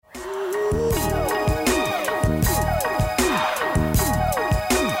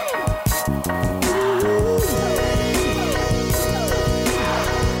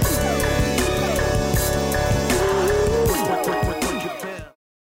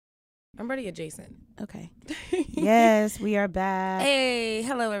I'm ready adjacent. Okay. Yes, we are back. Hey,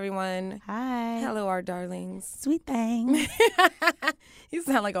 hello everyone. Hi. Hello, our darlings. Sweet thing. You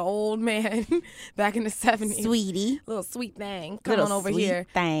sound like an old man back in the 70s. Sweetie. Little sweet thing. Come Little on over sweet here.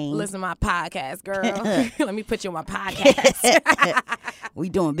 thing. Listen to my podcast, girl. Let me put you on my podcast. We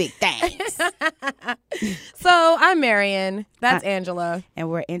doing big things. So, I'm Marion. That's Angela. And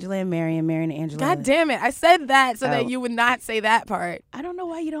we're Angela and Marion, Marion and Angela. God damn it. I said that so that you would not say that part. I don't know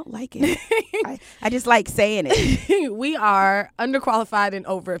why you don't like it. I just like saying it. We are underqualified and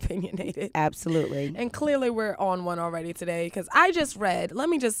over-opinionated. Absolutely. And clearly we're on one already today because I just read, let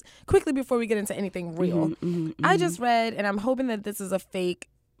me just quickly before we get into anything real, I just read, and I'm hoping that this is a fake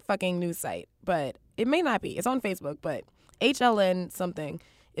fucking news site, but it may not be. It's on Facebook, but HLN something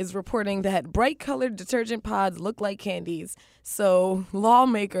is reporting that bright colored detergent pods look like candies. So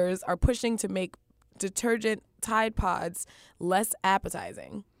lawmakers are pushing to make detergent Tide Pods less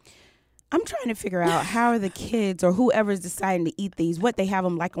appetizing. I'm trying to figure out how are the kids or whoever's deciding to eat these, what they have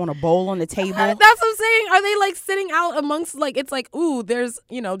them like on a bowl on the table. That's what I'm saying. Are they like sitting out amongst like, it's like, ooh, there's,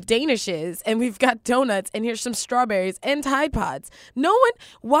 Danishes and we've got donuts and here's some strawberries and Tide Pods.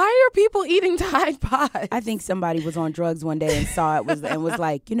 Why are people eating Tide Pods? I think somebody was on drugs one day and saw it and was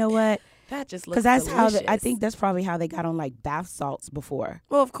like, you know what? That just looks because that's delicious. I think that's probably how they got on like bath salts before.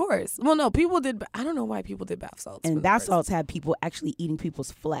 Well, of course. Well, no, people did. I don't know why people did bath salts. And bath salts had people actually eating people's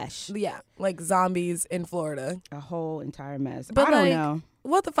flesh. Yeah, like zombies in Florida. A whole entire mess. But I don't know.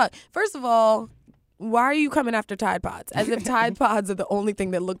 What the fuck? First of all, why are you coming after Tide Pods? As if Tide Pods are the only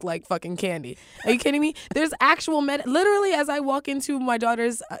thing that look like fucking candy. Are you kidding me? There's actual literally, as I walk into my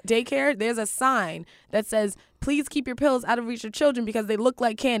daughter's daycare, there's a sign that says, please keep your pills out of reach of children because they look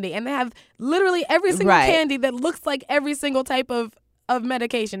like candy. And they have literally every single candy that looks like every single type of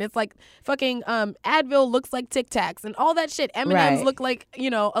medication. It's like fucking Advil looks like Tic Tacs and all that shit. M&Ms look like,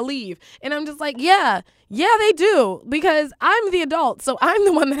 Aleve. And I'm just like, yeah, they do, because I'm the adult, so I'm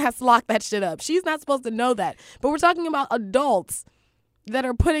the one that has to lock that shit up. She's not supposed to know that. But we're talking about adults that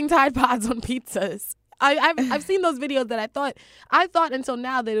are putting Tide Pods on pizzas. I've seen those videos that I thought until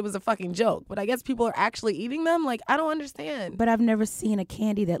now that it was a fucking joke, but I guess people are actually eating them. Like, I don't understand. But I've never seen a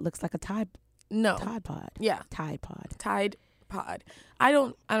candy that looks like a Tide Pod. Yeah. Tide Pod. Tide Pod. I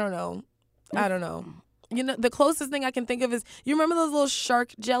don't know. I don't know. The closest thing I can think of is, you remember those little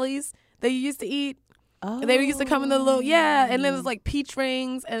shark jellies that you used to eat? Oh. They used to come in the little, and then it was like peach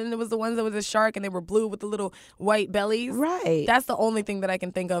rings, and then there was the ones that was a shark, and they were blue with the little white bellies. Right. That's the only thing that I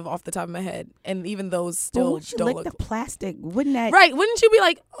can think of off the top of my head, and even those still don't look. The plastic, wouldn't that? Right? Wouldn't you be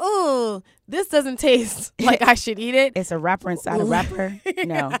like, oh, this doesn't taste like I should eat it? It's a wrapper inside a wrapper.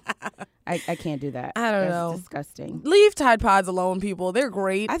 No, I can't do that. I don't That's know. Disgusting. Leave Tide Pods alone, people. They're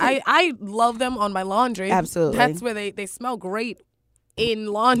great. I love them on my laundry. Absolutely. That's where they smell great. In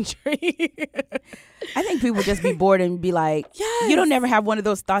laundry. I think people just be bored and be like, you don't never have one of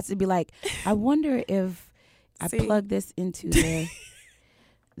those thoughts to be like, I wonder if I plug this into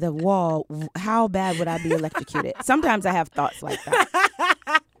the wall, how bad would I be electrocuted? Sometimes I have thoughts like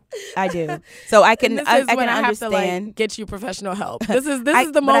that. I do. So I can I can have understand. To, like, get you professional help. This is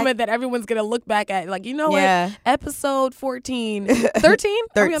the moment that everyone's going to look back at. Like, what? Episode 14. 13? 13.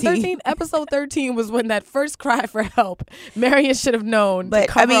 Are we on 13? Episode 13 was when that first cry for help. Marion should have known to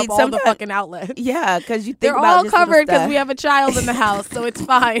cover up all the fucking outlets. Yeah, because you think they're about all covered because we have a child in the house, so it's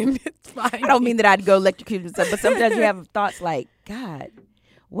fine. It's fine. I don't mean that I'd go electrocute myself, but sometimes you have thoughts like, God,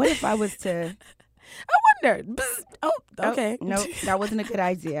 what if I was to... I wonder. Oh, okay. No, that wasn't a good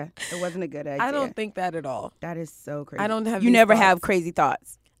idea. It wasn't a good idea. I don't think that at all. That is so crazy. I don't have. You never have crazy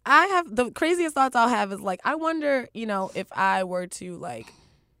thoughts. I have the craziest thoughts I'll have is like, I wonder, if I were to like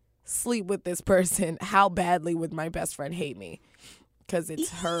sleep with this person, how badly would my best friend hate me? Because it's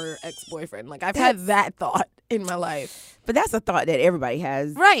her ex-boyfriend. Like, I've had that thought in my life. But that's a thought that everybody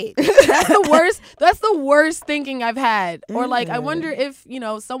has. Right. That's the worst. That's the worst thinking I've had. Or like, I wonder if,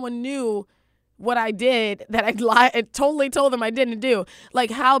 someone knew what I did that I totally told them I didn't do.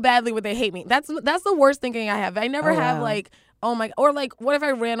 Like, how badly would they hate me? That's the worst thinking I have. I never have like, oh my, or like, what if I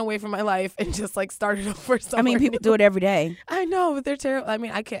ran away from my life and just like started over somewhere? I mean, people do it every day. I know, but they're terrible. I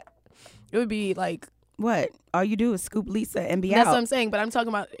mean, I can't. It would be like, what? All you do is scoop Lisa and be out. That's what I'm saying. But I'm talking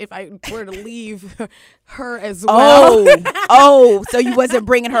about if I were to leave her as well. So you wasn't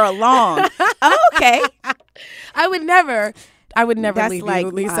bringing her along. Okay. I would never leave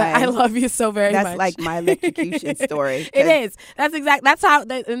you, Lisa. I love you so very much. That's like my electrocution story. It is. That's how.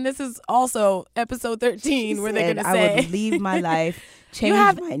 And this is also episode 13 where they're going to say, I would leave my life.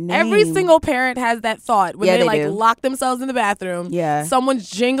 Change my name. Every single parent has that thought when they like lock themselves in the bathroom. Yeah. Someone's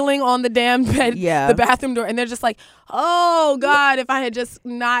jingling on the damn bed, the bathroom door, and they're just like, oh God, if I had just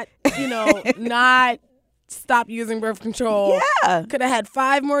not not stop using birth control. Yeah. Could have had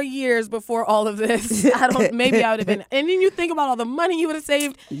 5 more years before all of this. Maybe I would have been. And then you think about all the money you would have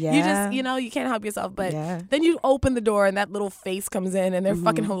saved. Yeah. You just, you can't help yourself. But then you open the door and that little face comes in and they're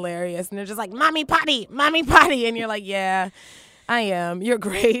fucking hilarious. And they're just like, mommy potty. And you're like, yeah, I am. You're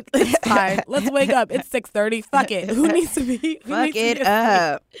great. It's fine. Let's wake up. It's 6:30. Fuck it. Who needs to be? Fuck it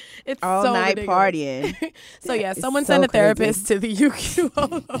up. It's all so night ridiculous. partying. So yeah, someone so send a crazy. therapist to the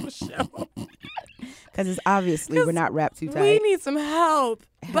UQO show. Because it's obviously we're not wrapped too tight. We need some help.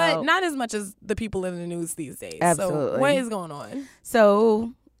 But not as much as the people in the news these days. Absolutely. So what is going on?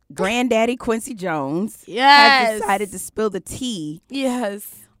 So Granddaddy Quincy Jones Yes. has decided to spill the tea Yes.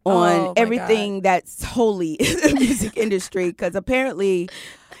 on Oh, my everything that's holy in the music industry, because apparently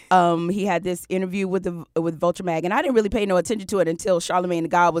he had this interview with Vulture Mag, and I didn't really pay no attention to it until Charlamagne the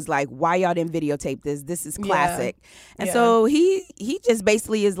God was like, why y'all didn't videotape this? This is classic. And so he just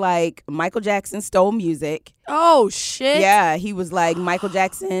basically is like, Michael Jackson stole music. Oh, shit. Yeah, he was like, Michael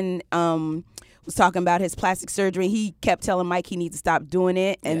Jackson was talking about his plastic surgery. He kept telling Mike he needs to stop doing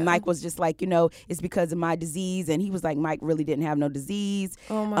it. And Mike was just like, it's because of my disease. And he was like, Mike really didn't have no disease.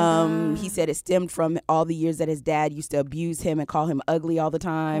 Oh my God. He said it stemmed from all the years that his dad used to abuse him and call him ugly all the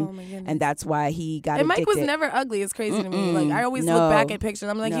time. Oh my goodness. And that's why he got And addicted. Mike was never ugly. It's crazy to me. Like, I always look back at pictures.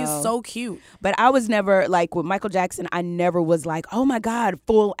 I'm like, he's so cute. But I was never, like, with Michael Jackson, I never was like, oh my God,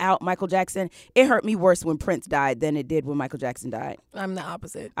 full out Michael Jackson. It hurt me worse when Prince died than it did when Michael Jackson died. I'm the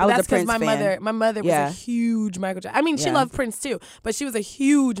opposite. I was that's a Prince my fan. mother was a huge Michael Jackson. I mean, she loved Prince too, but she was a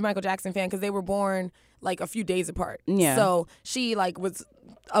huge Michael Jackson fan because they were born like a few days apart. Yeah. So she like was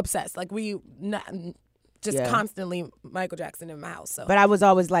obsessed. Like constantly Michael Jackson in my house. So. But I was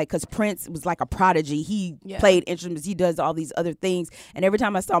always like, because Prince was like a prodigy. He played instruments. He does all these other things. And every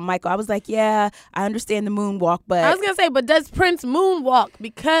time I saw Michael, I was like, yeah, I understand the moonwalk, but I was going to say, but does Prince moonwalk?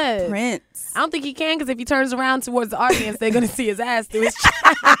 Because Prince. I don't think he can, because if he turns around towards the audience, they're going to see his ass through his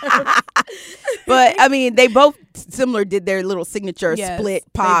chest. But I mean, they both similar did their little signature split,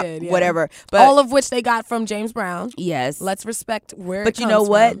 pop, whatever. But all of which they got from James Brown. Yes. Let's respect where But it you know comes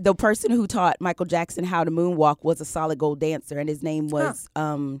what? from. The person who taught Michael Jackson how to moonwalk was a solid gold dancer, and his name was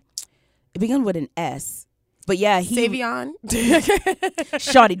it began with an S. But yeah, Savion.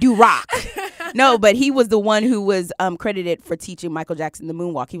 Shawty do rock. No, but he was the one who was credited for teaching Michael Jackson the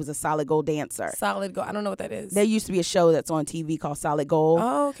moonwalk. He was a solid gold dancer. Solid Gold. I don't know what that is. There used to be a show that's on TV called Solid Gold.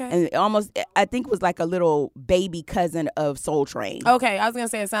 Oh, okay. And it almost, I think it was like a little baby cousin of Soul Train. Okay, I was going to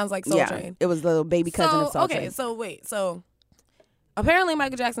say it sounds like Soul Train. It was a little baby cousin of Soul Train. Okay, so wait. So apparently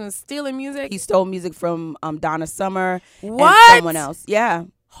Michael Jackson is stealing music. He stole music from Donna Summer What? and someone else. Yeah.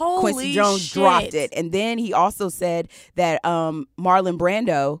 Holy Quincy Jones shit. dropped it. And then he also said that Marlon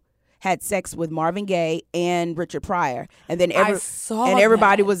Brando had sex with Marvin Gaye and Richard Pryor. And then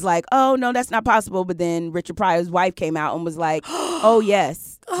everybody was like, oh, no, that's not possible. But then Richard Pryor's wife came out and was like, oh,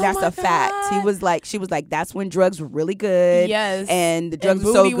 yes, that's a fact. She was like, that's when drugs were really good. Yes. And the drugs And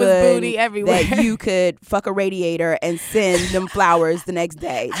were so booty was good booty everywhere. that you could fuck a radiator and send them flowers the next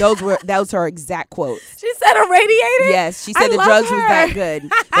day. Those were her exact quotes. She said a radiator? Yes, she said I the love drugs her. was that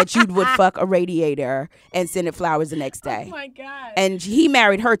good that you would fuck a radiator and send it flowers the next day. Oh my God. And he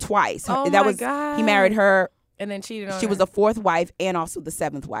married her twice. Oh that my was God. He married her. And then cheated on She her. was the 4th wife and also the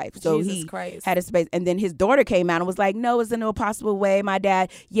 7th wife. So Jesus he Christ. had a space. And then his daughter came out and was like, no, it's no possible way. My dad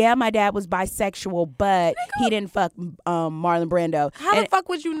was bisexual, but he didn't fuck Marlon Brando. How the fuck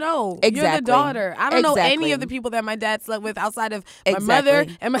would you know? Exactly. You're the daughter. I don't know any Exactly. of the people that my dad slept with outside of my mother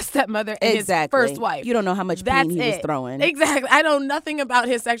and my stepmother and his first wife. You don't know how much That's pain he was it. throwing. Exactly. I know nothing about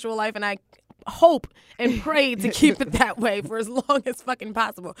his sexual life, and I hope and pray to keep it that way for as long as fucking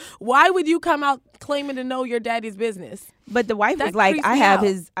possible. Why would you come out claiming to know your daddy's business? But the wife That was like, creeps I me have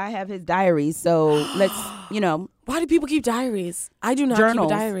out. his diaries, so let's, Why do people keep diaries? I do not Journals.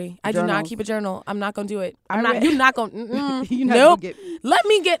 keep a diary. I do not Journals. keep a journal. I'm not gonna do it. I I'm not. read- You're not gonna. You're not nope. gonna get me. Let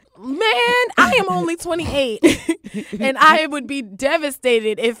me get. Man, I am only 28, and I would be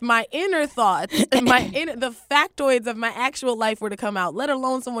devastated if my inner thoughts, the factoids of my actual life were to come out. Let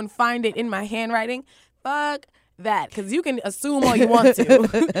alone someone find it in my handwriting. Fuck that, because you can assume all you want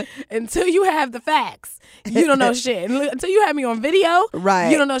to until you have the facts. You don't know shit. And until you have me on video,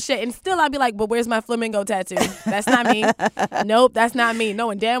 Right. you don't know shit. And still I'd be like, but where's my flamingo tattoo? That's not me. Nope, that's not me.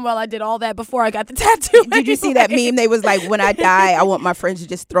 Knowing damn well I did all that before I got the tattoo. Did you see that meme? They was like, when I die, I want my friends to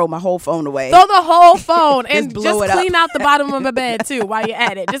just throw my whole phone away. Throw the whole phone and blow just it up. clean out the bottom of my bed too while you're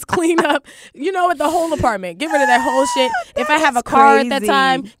at it. Just clean up, the whole apartment. Get rid of that whole shit. If I have a car at that crazy.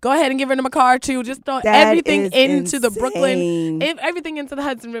 time, go ahead and get rid of my car too. Just throw That everything is into the insane. Brooklyn, everything into the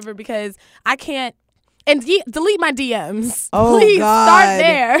Hudson River, because I can't. And delete my DMs. Oh, Please God. start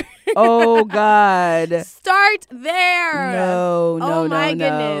there. Oh God. Start there. No. Oh my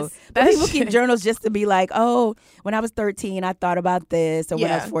goodness. But people keep journals just to be like, oh, when I was 13, I thought about this, or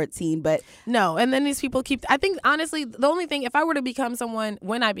when I was 14. But no, and then these people keep. I think honestly, the only thing, if I were to become someone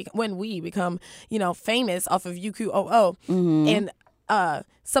when we become, famous off of UQOO and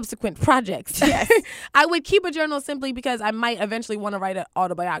subsequent projects, I would keep a journal simply because I might eventually want to write an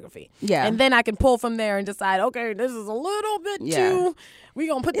autobiography. Yeah, and then I can pull from there and decide, okay, this is a little bit too. We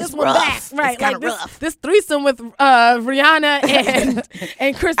gonna put this one rough. back, right? It's like this threesome with Rihanna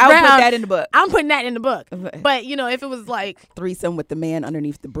and Chris Brown. I'll put that in the book. I'm putting that in the book. But if it was like threesome with the man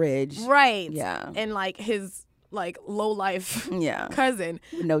underneath the bridge, right? Yeah, and like his low life cousin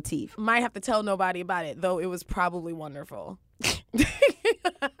with no teeth, might have to tell nobody about it, though it was probably wonderful.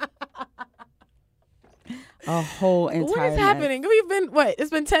 A whole entire What is happening? We've been it's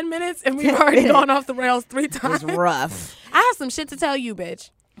been 10 minutes and we've already gone off the rails 3 times. It's rough. I have some shit to tell you,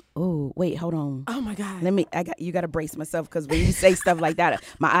 bitch. Oh, wait, hold on. Oh my God. You got to brace myself, because when you say stuff like that,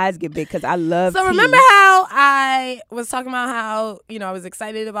 my eyes get big, because I love tea. Remember how I was talking about how, I was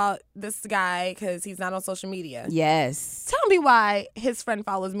excited about this guy because he's not on social media? Yes. Tell me why his friend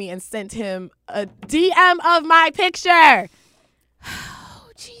follows me and sent him a DM of my picture.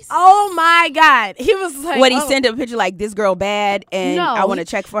 Oh my God. He was like, what, he sent him a picture like, this girl bad and I want to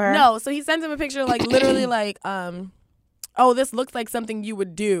check for her? No, so he sends him a picture like literally like, oh, this looks like something you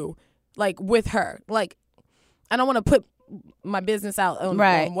would do like with her. Like, I don't want to put my business out on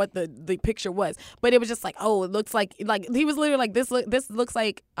what the picture was, but it was just like, oh, it looks like he was literally like, this looks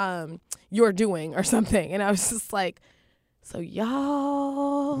like you're doing or something. And I was just like, so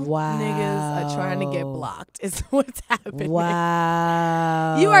y'all niggas are trying to get blocked is what's happening.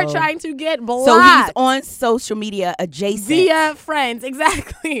 Wow. You are trying to get blocked. So he's on social media adjacent. Via friends,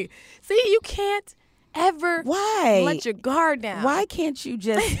 exactly. See, you can't ever let your guard down. Why can't you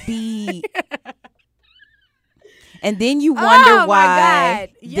just be... And then you wonder why. My God.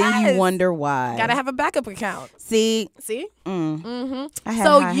 Yes. Then you wonder why. Gotta have a backup account. See? Mm-hmm. I have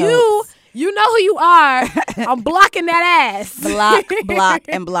so hopes. You know who you are. I'm blocking that ass. Block,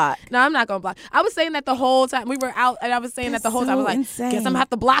 and block. No, I'm not gonna block. I was saying that the whole time we were out, and I was saying that the whole time. I was like, insane. guess I'm gonna have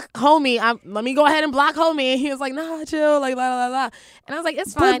to block homie. Let me go ahead and block homie. And he was like, nah, chill, like la la la. And I was like,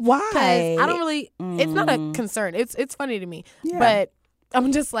 it's fine. But why? Because I don't really. It's not a concern. It's funny to me. Yeah. But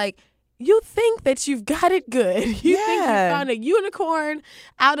I'm just like, you think that you've got it good. You think you found a unicorn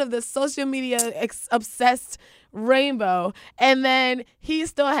out of the social media obsessed rainbow, and then he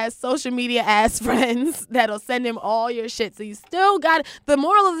still has social media ass friends that'll send him all your shit. So you still got the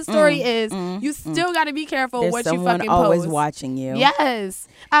moral of the story is you still got to be careful There's what you fucking post. Someone always watching you. Yes,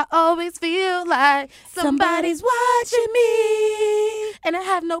 I always feel like somebody's watching me, and I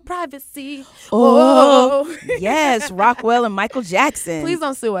have no privacy. Oh, yes, Rockwell and Michael Jackson. Please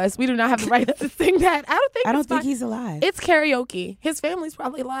don't sue us. We do not have the right to sing that. I don't think he's alive. It's karaoke. His family's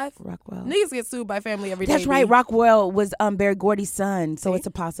probably alive. Rockwell. Niggas get sued by family every day. That's right. Rockwell was Barry Gordy's son, so it's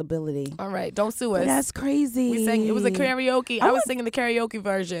a possibility. All right, don't sue us. But that's crazy. We sang. It was a karaoke. I was singing the karaoke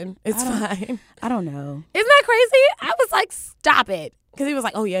version. It's fine. I don't know. Isn't that crazy? I was like, stop it. Because he was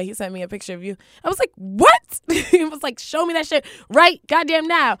like, oh yeah, he sent me a picture of you. I was like, what? He was like, show me that shit right goddamn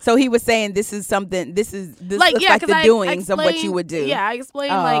now. So he was saying this looks like the doings of what you would do. Yeah, I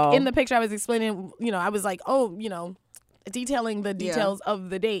explained like in the picture I was explaining, I was like, detailing the details of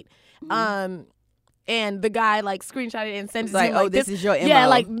the date. And the guy like screenshotted it and sent it to me like, this is your MO. Yeah,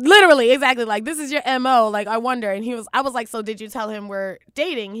 like literally, exactly. Like, this is your MO. Like, I wonder. And I was like, so did you tell him we're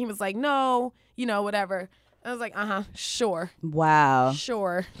dating? He was like, no, whatever. I was like, sure. Wow.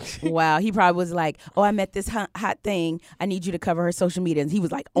 Sure. Wow. He probably was like, oh, I met this hot thing. I need you to cover her social media. And he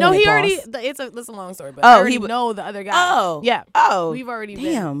was like, no, he already, it's a long story, but I already know the other guy. Oh. Yeah. Oh. We've already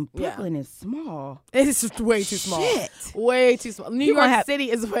been. Brooklyn is small. It's way too small. Shit. Way too small. New York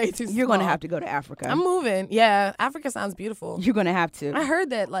City is way too small. You're going to have to go to Africa. I'm moving. Yeah. Africa sounds beautiful. You're going to have to. I heard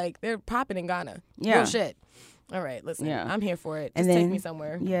that like they're popping in Ghana. Yeah. Real shit. All right, listen, I'm here for it. Just take me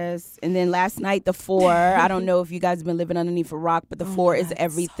somewhere. Yes. And then last night, The Four. I don't know if you guys have been living underneath a rock, but The Four is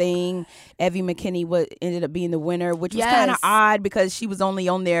everything. So Evie McKinney ended up being the winner, which was kind of odd because she was only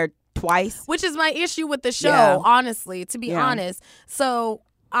on there twice. Which is my issue with the show, honestly, to be honest. So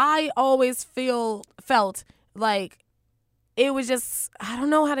I always felt like it was just, I don't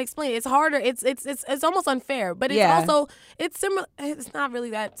know how to explain it. It's harder. It's almost unfair, but it's also, it's similar. It's not really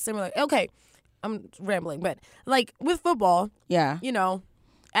that similar. Okay. I'm rambling, but like with football, as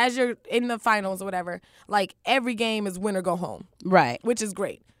you're in the finals or whatever, like every game is win or go home. Right. Which is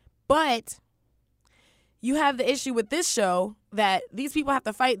great. But you have the issue with this show that these people have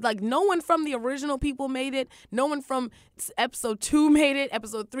to fight. Like, no one from the original people made it. No one from episode 2 made it.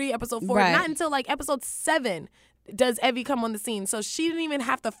 Episode 3, episode 4. Right. Not until like episode 7 does Evie come on the scene. So she didn't even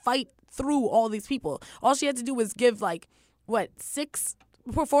have to fight through all these people. All she had to do was give like, 6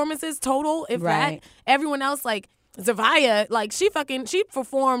 performances total, if Right. that. Everyone else, like Zavia, like she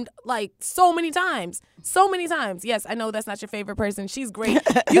performed like so many times. Yes, I know that's not your favorite person. She's great.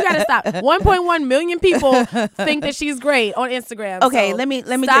 You gotta stop. 1.1 million people think that she's great on Instagram. Okay, so let me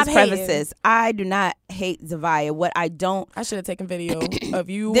stop just preface hating. this. I do not hate Zavia. What I don't I should have taken video of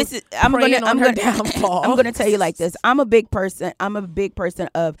you. I'm praying on her gonna downfall. I'm gonna tell you like this. I'm a big person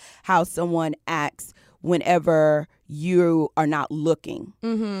of how someone acts whenever you are not looking.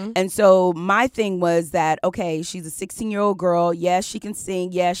 Mm-hmm. And so my thing was that, okay, she's a 16-year-old girl. Yes, she can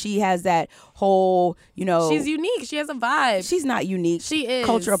sing. Yes, she has that whole, She's unique. She has a vibe. She's not unique. She is.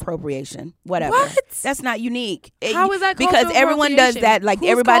 Cultural appropriation. Whatever. What? That's not unique. How is that Because cultural everyone does appropriation? that. Like Whose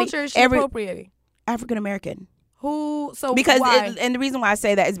everybody. culture is she appropriating? African American. Who? So Because why? and the reason why I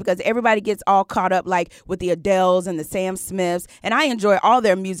say that is because everybody gets all caught up like with the Adeles and the Sam Smiths, and I enjoy all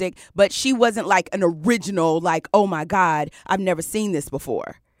their music, but she wasn't like an original, like, oh my God, I've never seen this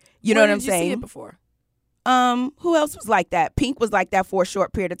before. You know Where what I'm did you see saying? it before? Who else was like that? Pink was like that for a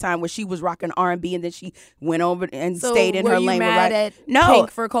short period of time where she was rocking R&B and then she went over and So stayed in were her you lane. mad at No. Pink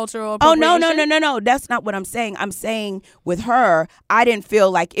for cultural Oh, appropriation? no. That's not what I'm saying. I'm saying with her, I didn't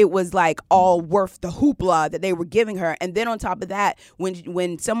feel like it was like all worth the hoopla that they were giving her. And then on top of that,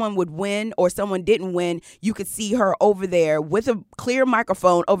 when someone would win or someone didn't win, you could see her over there with a clear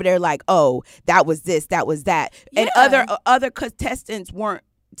microphone over there like, oh, that was this, that was that. And Yeah. other contestants weren't,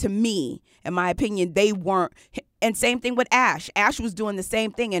 to me, in my opinion, they weren't. And same thing with Ash. Ash was doing the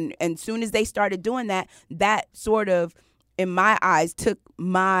same thing. And soon as they started doing that, that sort of, in my eyes, took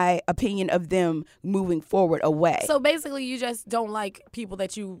my opinion of them moving forward away. So basically, you just don't like people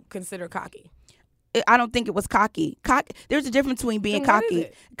that you consider cocky. I don't think it was cocky. There's a difference between being Then what is cocky.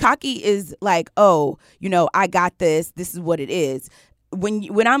 it? Cocky is like, oh, I got this. This is what it is.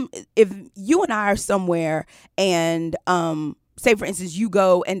 If you and I are somewhere and say, for instance, you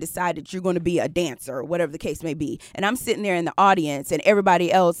go and decide that you're going to be a dancer or whatever the case may be, and I'm sitting there in the audience and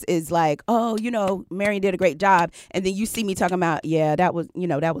everybody else is like, oh, Marion did a great job, and then you see me talking about, yeah, that was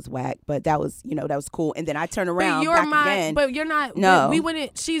whack, but that was cool, and then I turn around again. But you're not. No. we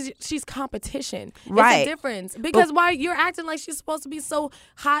wouldn't. She's competition. Right. It's a difference because why you're acting like she's supposed to be so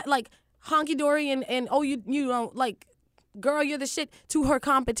hot, like honky dory, and oh, you don't like. Girl, you're the shit to her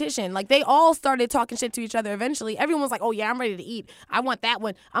competition. Like, they all started talking shit to each other eventually. Everyone was like, oh, yeah, I'm ready to eat. I want that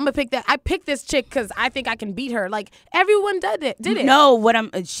one. I'm going to pick that. I picked this chick because I think I can beat her. Like, everyone did it. No,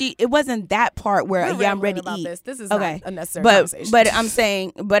 it wasn't that part where, We're I'm ready to about eat. This is okay. not a necessary but, conversation.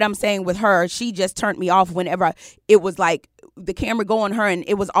 But I'm saying with her, she just turned me off whenever it was like the camera go on her and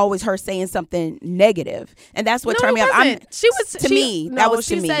it was always her saying something negative. And that's what turned me off. That was to me.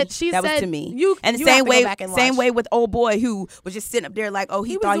 And the same way with old boy who was just sitting up there like, oh,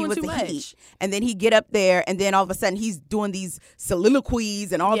 he thought he was the heat. And then he get up there and then all of a sudden he's doing these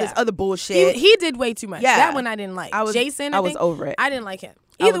soliloquies and all this other bullshit. He did way too much. Yeah. That one I didn't like. Jason, I was over it. I didn't like him.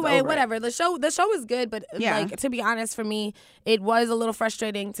 Either way, whatever. The show is good, but like, to be honest, for me, it was a little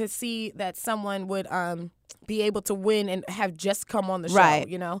frustrating to see that someone would be able to win and have just come on the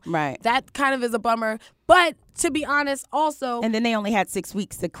show. Right. That kind of is a bummer. But to be honest, also, and then they only had 6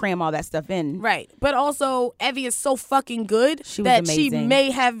 weeks to cram all that stuff in. Right. But also, Evie is so fucking good she may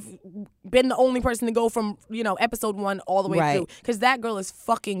have been the only person to go from episode 1 all the way through, because that girl is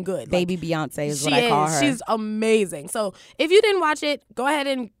fucking good. Baby Beyonce is what I call her. She's amazing. So if you didn't watch it, go ahead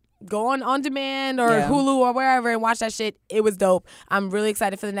and go on demand or Hulu or wherever and watch that shit. It was dope. I'm really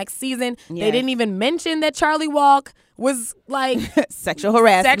excited for the next season. Yes. They didn't even mention that Charlie Walk was like sexually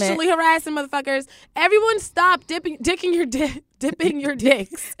harassing motherfuckers. Everyone stop dipping your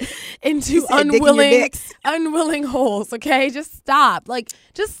dicks into unwilling holes, okay? Just stop.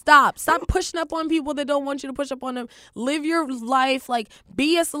 Stop pushing up on people that don't want you to push up on them. Live your life, like,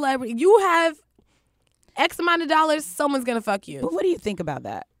 be a celebrity. You have X amount of dollars, someone's gonna fuck you. But what do you think about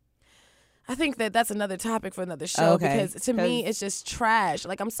that? I think that's another topic for another show, because to me it's just trash.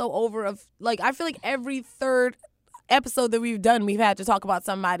 Like, I'm so over I feel like every third episode that we've done, we've had to talk about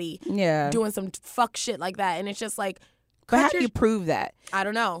somebody doing some fuck shit like that, and it's just like, but how do you prove that? I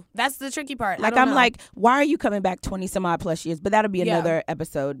don't know. That's the tricky part. Like, I'm like, why are you coming back 20 some odd plus years? But that'll be another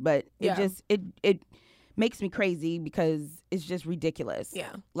episode. But it makes me crazy because it's just ridiculous.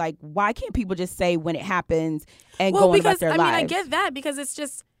 Yeah. Like, why can't people just say when it happens and go on about their lives? I get that, because it's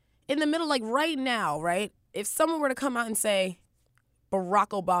just in the middle, like right now, right? If someone were to come out and say Barack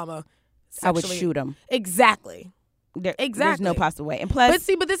Obama I would shoot him. Exactly. There's no possible way. And plus,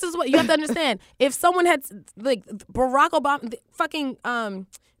 but this is what you have to understand. If someone had like Barack Obama, fucking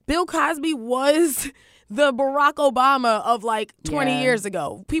Bill Cosby was the Barack Obama of like 20 years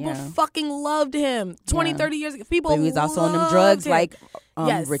ago. People fucking loved him. 20, 30 years ago. People. But he was also on them drugs him. Like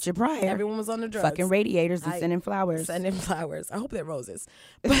Richard Pryor. Everyone was on the drugs. Fucking radiators and sending flowers. Sending flowers. I hope they're roses.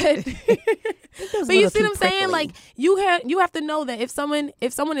 But but you see what I'm saying? Like you have to know that if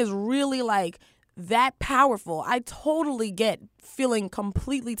someone is really like that powerful, I totally get feeling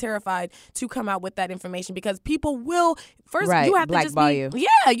completely terrified to come out with that information because people will first you have to just be you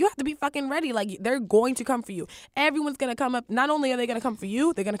have to be fucking ready. Like they're going to come for you. Everyone's gonna come up. Not only are they gonna come for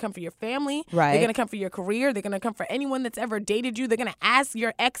you, they're gonna come for your family. Right. They're gonna come for your career. They're gonna come for anyone that's ever dated you. They're gonna ask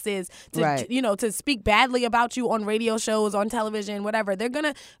your exes to to speak badly about you on radio shows, on television, whatever. They're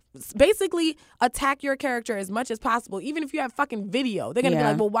gonna basically attack your character as much as possible. Even if you have fucking video, they're gonna be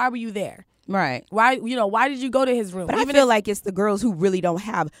like, well, why were you there? Right. Why did you go to his room? But I feel like it's the girls who really don't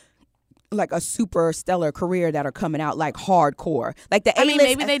have like a super stellar career that are coming out like hardcore. Like the A-list,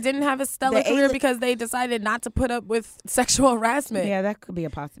 maybe they didn't have a stellar career because they decided not to put up with sexual harassment. Yeah, that could be a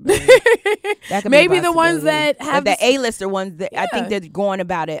possibility. That could maybe be a the ones that have the A-lister ones that I think they're going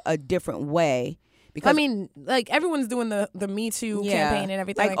about it a different way. Because like everyone's doing the Me Too campaign and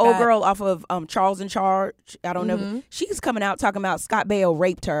everything like old that. girl off of Charles in Charge. I don't know. She's coming out talking about Scott Baio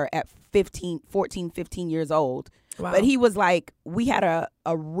raped her at 15 years old. Wow. But he was like, we had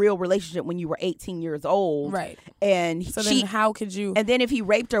a real relationship when you were 18 years old. Right. And so then how could you? And then if he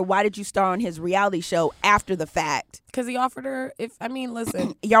raped her, why did you star on his reality show after the fact? Because he offered her,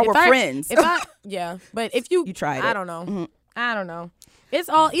 listen. Y'all were friends. But if you tried it. I don't know. Mm-hmm. I don't know. It's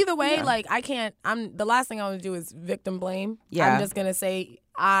all, either way, like I can't, the last thing I want to do is victim blame. Yeah. I'm just going to say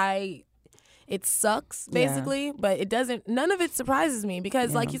it sucks, basically, but none of it surprises me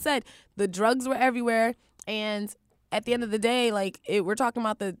because, like you said, the drugs were everywhere. And at the end of the day, like, we're talking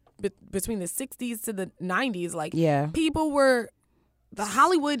about between the 60s to the 90s. Like, people were, the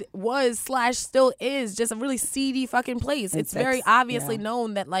Hollywood was / still is just a really seedy fucking place. It's very obviously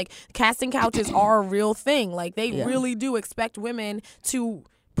known that, like, casting couches are a real thing. Like, they really do expect women to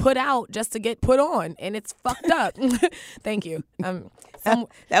put out just to get put on, and it's fucked up. Thank you. That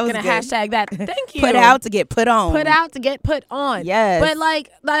was gonna hashtag that. Thank you. Put out to get put on. Put out to get put on. Yes. But like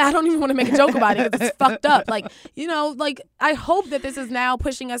I don't even want to make a joke about it because it's fucked up. Like, like I hope that this is now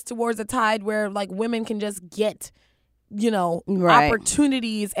pushing us towards a tide where like women can just get,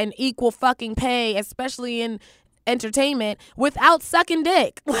 opportunities and equal fucking pay, especially in entertainment, without sucking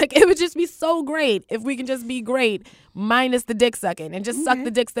dick. Like, it would just be so great if we can just be great minus the dick sucking and just suck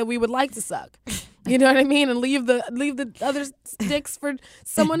the dicks that we would like to suck. You know what I mean? And leave the other dicks for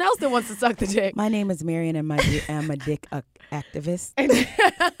someone else that wants to suck the dick. My name is Marion and I'm a dick activist.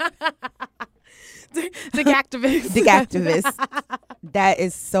 Dick activist. Dick activist. That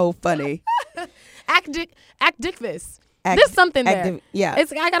is so funny. Act dickfist. There's something there. Yeah.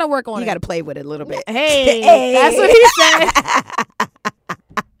 I got to work on it. You got to play with it a little bit. Hey. That's what he said.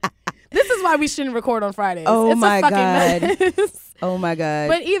 This is why we shouldn't record on Fridays. Oh, it's my a fucking God. Mess. Oh, my God.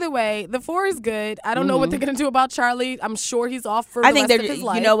 But either way, the 4 is good. I don't know what they're going to do about Charlie. I'm sure he's off for the rest of his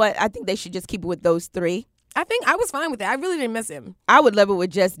life. You know what? I think they should just keep it with those 3. I think I was fine with it. I really didn't miss him. I would love it with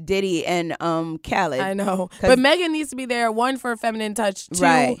just Diddy and Khaled. I know. But Megan needs to be there, 1, for a feminine touch,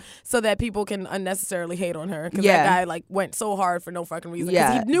 2, so that people can unnecessarily hate on her. Because that guy like went so hard for no fucking reason.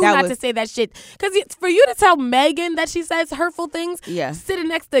 Because he knew not to say that shit. Because for you to tell Megan that she says hurtful things, sitting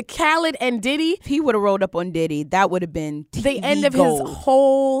next to Khaled and Diddy. If he would have rolled up on Diddy, that would have been TV the end of gold. his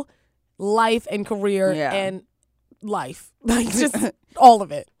whole life and career and life. Like, just all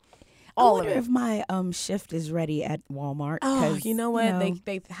of it. I wonder if my shift is ready at Walmart. Oh, you know what?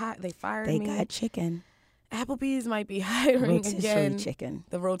 They fired me. They got chicken. Applebee's might be hiring rotisserie again. Chicken.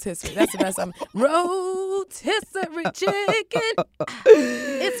 The rotisserie. That's the best. Rotisserie chicken.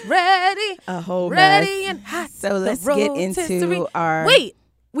 It's ready. A whole ready mess. And hot. So let's get into our. Wait.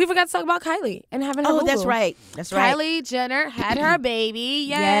 We forgot to talk about Kylie and having her. Oh, that's right. That's right. Kylie Jenner had her baby.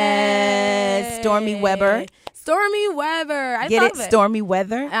 Yes. Stormy Weber. Stormy Weber. I Get love it? it. Stormy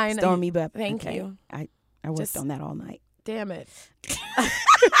Weather? I know. Stormy Weber. Thank you. I worked on that all night. Damn it.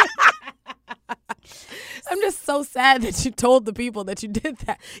 I'm just so sad that you told the people that you did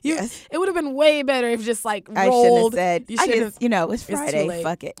that. It would have been way better if just like rolled. I shouldn't have said. It's Friday. It's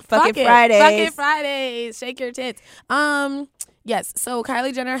Fuck it. Fuck it Fridays. Fuck it Fridays. Shake your tits. Yes. So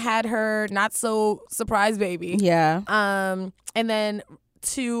Kylie Jenner had her not so surprise baby. Yeah. And then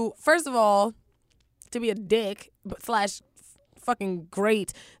first of all, to be a dick / fucking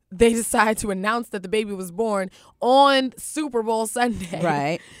great, they decide to announce that the baby was born on Super Bowl Sunday.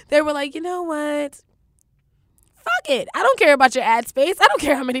 Right. They were like, you know what? Fuck it. I don't care about your ad space. I don't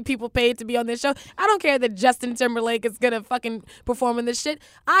care how many people paid to be on this show. I don't care that Justin Timberlake is going to fucking perform in this shit.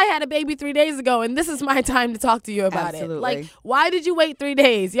 I had a baby 3 days ago, and this is my time to talk to you about it. Like, why did you wait 3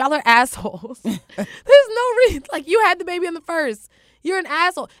 days? Y'all are assholes. There's no reason. Like, you had the baby on the first. You're an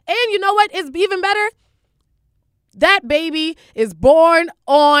asshole. And you know what? It's even better. That baby is born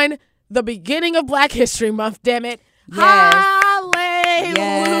on the beginning of Black History Month, damn it. Yes. Hallelujah.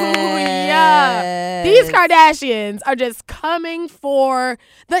 Yes. These Kardashians are just coming for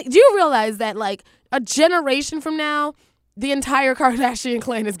do you realize that like a generation from now, the entire Kardashian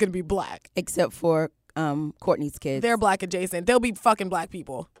clan is going to be black? Except for Kourtney's kids. They're black adjacent. They'll be fucking black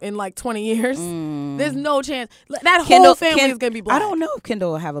people in like 20 years. There's no chance. That whole family is going to be black. I don't know if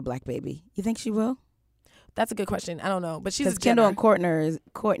Kendall will have a black baby. You think she will? That's a good question. I don't know. But she's a Kendall and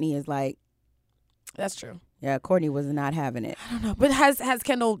Kourtney is like. That's true. Yeah, Kourtney was not having it. I don't know. But has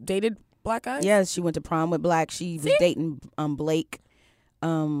Kendall dated black guys? Yes, she went to prom with black. She was dating Blake,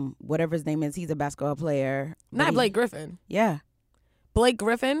 whatever his name is. He's a basketball player. Not Blake Griffin. Yeah. Blake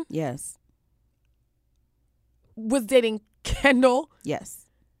Griffin? Yes. Was dating Kendall? Yes.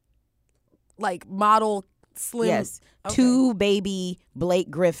 Like model slim? Yes. Okay. 2 baby Blake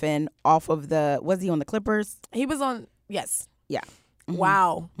Griffin off of was he on the Clippers? He was on, yes. Yeah. Mm-hmm.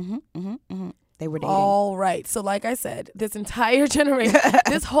 Wow. They were dating. All right. So like I said, this entire generation,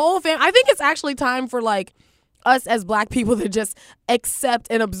 this whole family, I think it's actually time for like us as black people to just accept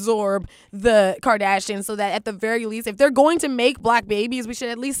and absorb the Kardashians so that at the very least, if they're going to make black babies, we should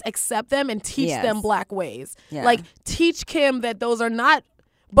at least accept them and teach them black ways. Yeah. Like teach Kim that those are not,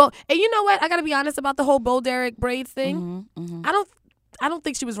 and you know what? I got to be honest about the whole Bo Derek braids thing. I don't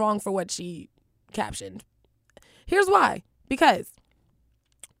think she was wrong for what she captioned. Here's why. Because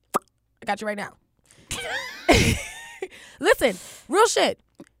I got you right now. Listen, real shit.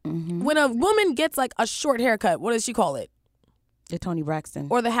 When a woman gets like a short haircut, what does she call it? The Toni Braxton.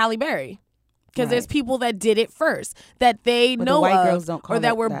 Or the Halle Berry. Because there's people that did it first that they know the white of, girls don't call or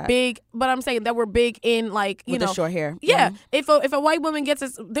that were that. Big. But I'm saying that were big in like with the short hair. Yeah, if a white woman gets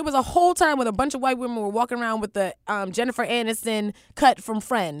this, there was a whole time when a bunch of white women were walking around with the Jennifer Aniston cut from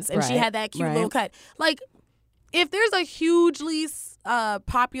Friends, and she had that cute little cut. Like, if there's a hugely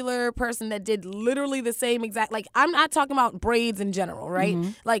popular person that did literally the same exact, like, I'm not talking about braids in general, right?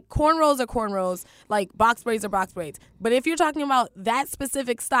 Like cornrows are cornrows, like box braids are box braids. But if you're talking about that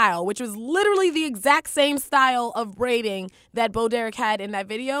specific style, which was literally the exact same style of braiding that Bo Derek had in that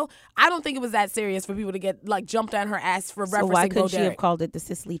video, I don't think it was that serious for people to get like jumped on her ass for referencing Bo Derek. So why couldn't she have called it the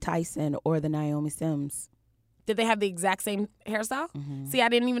Cicely Tyson or the Naomi Sims? Did they have the exact same hairstyle? See,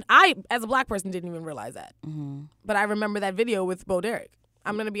 as a black person, didn't even realize that. But I remember that video with Bo Derek.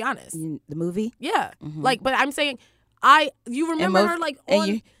 I'm going to be honest. The movie? Yeah. Like, but I'm saying, you remember her like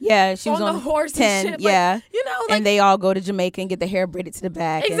on, she was on the horse 10, and shit. yeah. Like, you know, like, and they all go to Jamaica and get the hair braided to the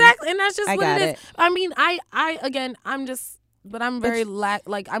back. Exactly. And that's just what it is. It. I mean, I'm very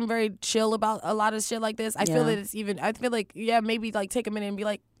I'm very chill about a lot of shit like this. I feel like maybe like take a minute and be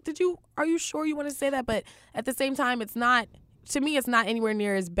like, are you sure you want to say that? But at the same time, it's not, to me, it's not anywhere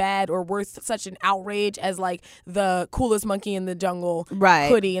near as bad or worth such an outrage as like the coolest monkey in the jungle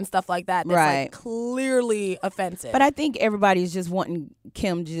hoodie and stuff like that. That's like clearly offensive. But I think everybody's just wanting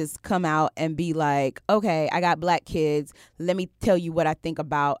Kim to just come out and be like, okay, I got black kids. Let me tell you what I think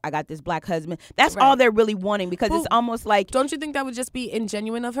about. I got this black husband. That's all they're really wanting, because it's almost like. Don't you think that would just be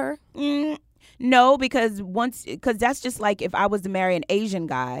ingenuine of her? No, because that's just like if I was to marry an Asian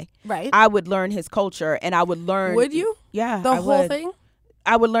guy, right? I would learn his culture, and I would learn. Would you? Yeah, the whole thing.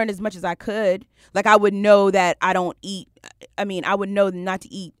 I would learn as much as I could. Like, I would know that I don't eat. I mean, I would know not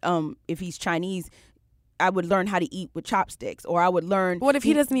to eat. If he's Chinese, I would learn how to eat with chopsticks, or I would learn. What if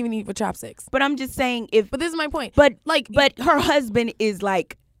he doesn't even eat with chopsticks? But I'm just saying, But this is my point. But her husband is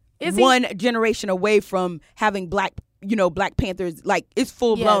like one generation away from having Black Panthers, like, it's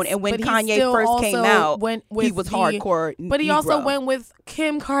full blown. And when Kanye first came out, he was hardcore. But he also went with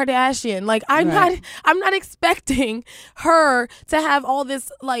Kim Kardashian. Like, I'm not expecting her to have all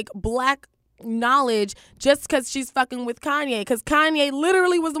this like black knowledge just because she's fucking with Kanye. Because Kanye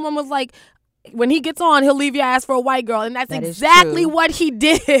literally was the one who was like, when he gets on, he'll leave your ass for a white girl. And that's exactly what he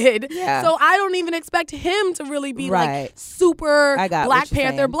did. Yeah. So I don't even expect him to really be like super Black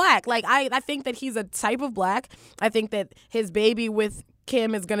Panther black. Like, I think that he's a type of black. I think that his baby with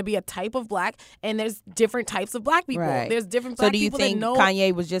Kim is going to be a type of black, and there's different types of black people. Right. There's different black people that know. So do you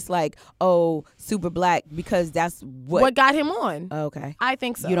think Kanye was just like, oh, super black because that's what got him on? Okay. I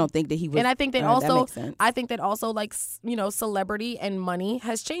think so. You don't think that he was. And I think that also, like, celebrity and money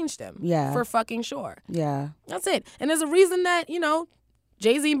has changed him. Yeah. For fucking sure. Yeah. That's it. And there's a reason that,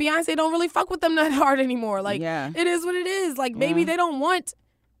 Jay-Z and Beyonce don't really fuck with them that hard anymore. Like, it is what it is. Like, maybe they don't want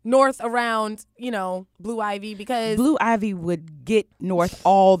North around, Blue Ivy, because Blue Ivy would get North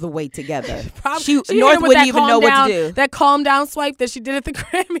all the way together. She North wouldn't even know what to do. That calm down swipe that she did at the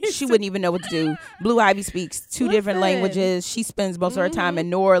Grammys. She wouldn't even know what to do. Blue Ivy speaks two different languages. She spends most of her time in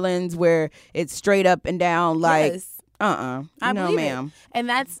New Orleans, where it's straight up and down. Like, I believe ma'am. It. And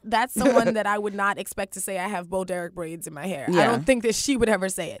that's someone that I would not expect to say I have Bo Derek braids in my hair. I don't think that she would ever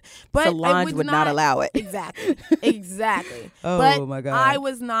say it. But Solange would not allow it. Exactly. Oh my God. I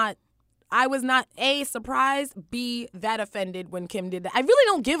was not A, surprised, B, that offended when Kim did that. I really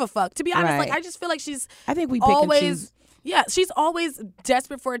don't give a fuck, to be honest. Like, I just feel like I think we pick and choose. Yeah, she's always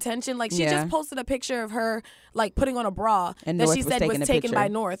desperate for attention. Like, she just posted a picture of her, like, putting on a bra and that North she said was taken by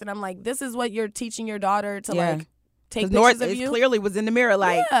North. And I'm like, this is what you're teaching your daughter to, like, take pictures North of you. Clearly was in the mirror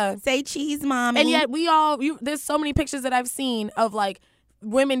like, say cheese, mommy. And yet there's so many pictures that I've seen of, like,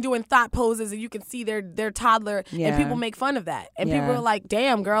 women doing thought poses, and you can see their toddler, and people make fun of that. And people are like,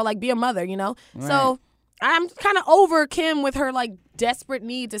 damn, girl, like, be a mother, Right. So I'm kind of over Kim with her, like, desperate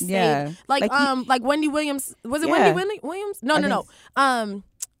need to say, like Wendy Williams. Was it Wendy Williams? No.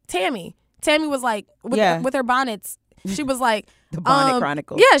 Tammy was like, with her bonnets, she was like, the Bonnet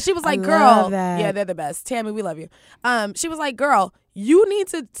Chronicles. Yeah, she was like, girl. Yeah, they're the best. Tammy, we love you. She was like, girl, you need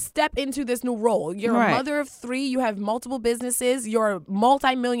to step into this new role. You're a mother of 3. You have multiple businesses. You're a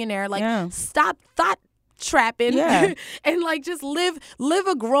multi-millionaire. Like, stop thought trapping and, like, just live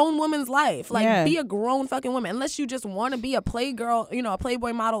a grown woman's life. Like, be a grown fucking woman. Unless you just want to be a playgirl, a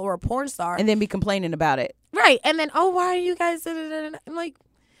Playboy model or a porn star. And then be complaining about it. Right. And then, why are you guys... I'm like...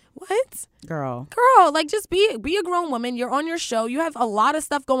 What? Girl, like, just be a grown woman. You're on your show. You have a lot of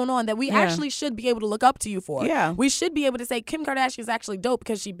stuff going on that we actually should be able to look up to you for. Yeah. We should be able to say Kim Kardashian is actually dope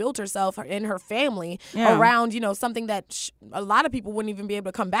because she built herself and her family around, something that a lot of people wouldn't even be able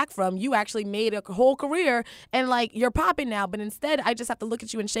to come back from. You actually made a whole career, and, like, you're popping now. But instead, I just have to look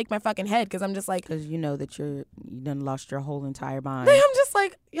at you and shake my fucking head because I'm just like... Because you know that you done lost your whole entire mind. I'm just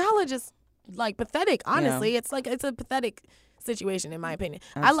like, y'all are just, like, pathetic, honestly. It's like, it's a pathetic situation, in my opinion.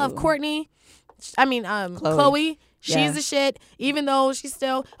 Absolutely. I love Courtney. I mean, Khloe. She's the shit, even though she's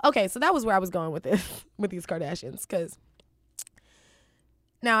still... Okay, so that was where I was going with it, with these Kardashians. Because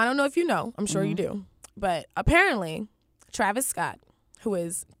now, I don't know if you know. I'm sure you do. But apparently, Travis Scott, who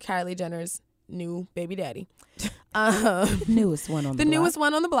is Kylie Jenner's new baby daddy. Newest one on the block. The newest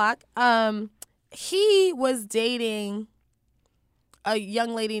one on the block. He was dating a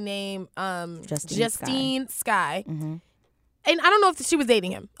young lady named Justine Skye. Mm-hmm. And I don't know if she was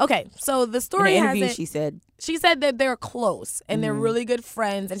dating him. Okay, so the story in has an interview, it. She said that they're close and they're really good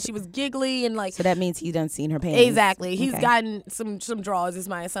friends, and she was giggly and, like. So that means he done seen her panties. Exactly. He's gotten some draws, is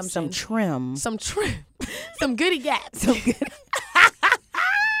my assumption. Some trim. Some goody gaps.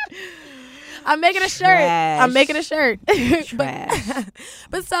 I'm making a shirt.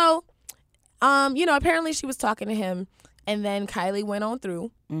 But so, apparently she was talking to him. And then Kylie went on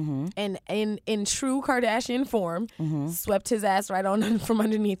through and in true Kardashian form, swept his ass right on from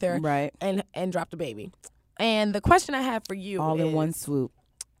underneath her and dropped a baby. And the question I have for you all in one swoop.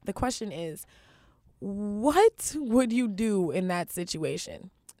 The question is, what would you do in that situation?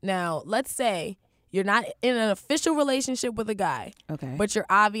 Now, let's say you're not in an official relationship with a guy, but you're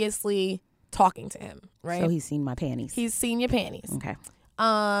obviously talking to him, right? So he's seen my panties. He's seen your panties. Okay.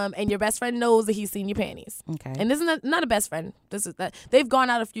 And your best friend knows that he's seen your panties. Okay. And this is not a best friend. This is that they've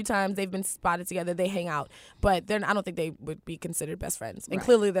gone out a few times. They've been spotted together. They hang out, but I don't think they would be considered best friends. And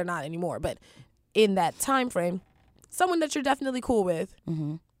clearly they're not anymore. But in that time frame, someone that you're definitely cool with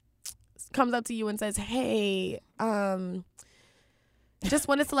comes up to you and says, "Hey, just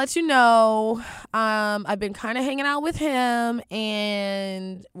wanted to let you know, I've been kind of hanging out with him,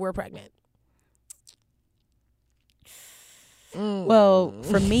 and we're pregnant." Well,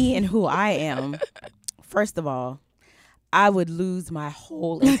 for me and who I am, first of all, I would lose my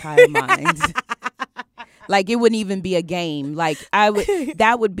whole entire mind. Like, it wouldn't even be a game. Like,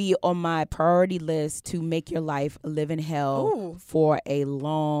 that would be on my priority list to make your life a living hell for a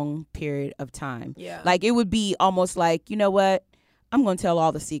long period of time. Yeah. Like, it would be almost like, you know what? I'm going to tell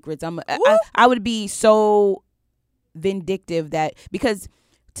all the secrets. I would be so vindictive because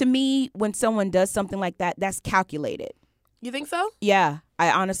to me, when someone does something like that, that's calculated. You think so? Yeah, I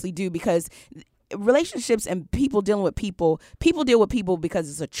honestly do, because relationships and people dealing with people deal with people because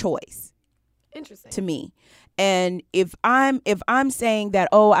it's a choice. Interesting. To me. And if I'm saying that,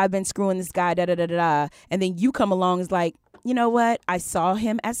 I've been screwing this guy, and then you come along, it's like, you know what? I saw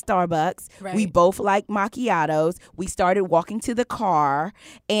him at Starbucks. Right. We both like macchiatos. We started walking to the car,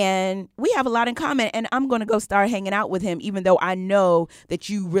 and we have a lot in common. And I'm going to go start hanging out with him, even though I know that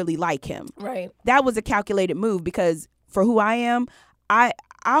you really like him. Right. That was a calculated move because for who I am,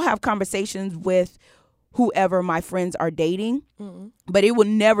 I'll have conversations with whoever my friends are dating, but it will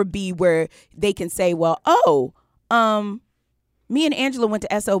never be where they can say, well, me and Angela went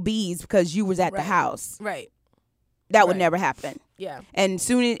to SOBs because you was at the house. Right. That would never happen. Yeah. And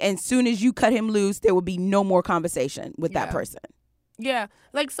soon as you cut him loose, there will be no more conversation with that person. Yeah.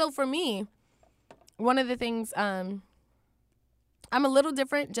 Like, so for me, one of the things, I'm a little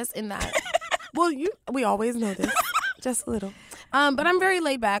different just in that. Well, we always know this. Just a little. But I'm very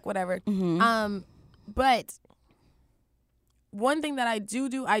laid back, whatever. But one thing that I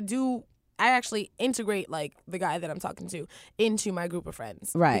do, I actually integrate like the guy that I'm talking to into my group of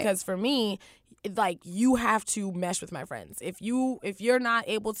friends. Right. Because for me, like, you have to mesh with my friends. If you're not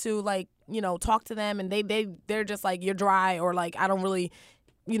able to, like, talk to them and they're just like, you're dry, or like, I don't really,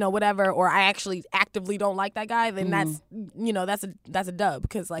 whatever, or I actually actively don't like that guy, then that's a dub,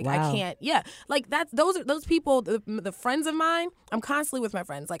 because like I can't. Yeah. Like those people, the friends of mine, I'm constantly with my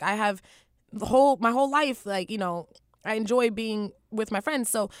friends. Like I have my whole life, like, I enjoy being with my friends.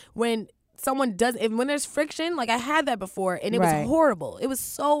 So when someone when there's friction, like I had that before, and it was horrible. It was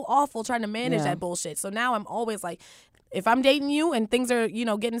so awful trying to manage that bullshit. So now I'm always like, if I'm dating you and things are,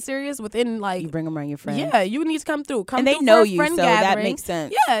 getting serious within, like, you bring them around your friends. Yeah, you need to come through. And they know you, so that makes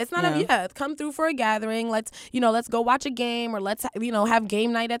sense. Yeah, it's not come through for a gathering. Let's go watch a game, or let's have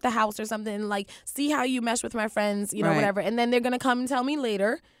game night at the house or something. And, like, see how you mesh with my friends, whatever. And then they're gonna come and tell me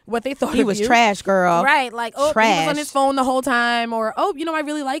later what they thought of you. He was trash, girl. Right, like, he trash. was on his phone the whole time, or I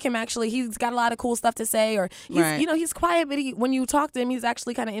really like him actually. He's got a lot of cool stuff to say, or he's quiet, but when you talk to him, he's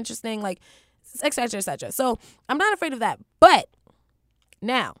actually kind of interesting, like, et cetera, et cetera. So I'm not afraid of that. But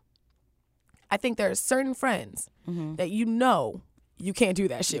now, I think there are certain friends that you can't do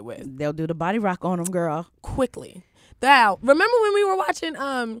that shit with. They'll do the body rock on them, girl. Quickly. Now, remember when we were watching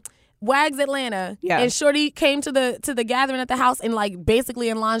Wags Atlanta, and Shorty came to the gathering at the house in, like, basically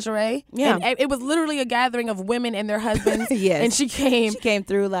in lingerie? Yeah. And it was literally a gathering of women and their husbands. Yes. And she came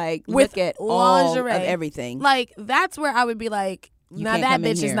through, like, with look at lingerie. all of everything. Like, that's where I would be like, now that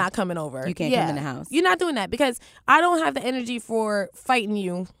bitch is not coming over. You can't come in the house. You're not doing that, because I don't have the energy for fighting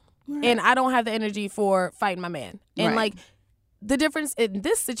you, and I don't have the energy for fighting my man. And like, the difference in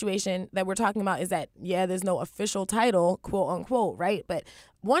this situation that we're talking about is that, there's no official title, quote unquote, right? But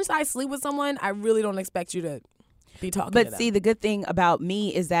once I sleep with someone, I really don't expect you to be talking to them. But see, the good thing about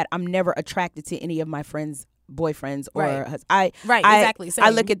me is that I'm never attracted to any of my friends' boyfriends or husbands. Exactly. Same. I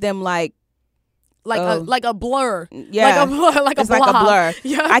look at them like a blur. Yeah. Like a it's like a blur.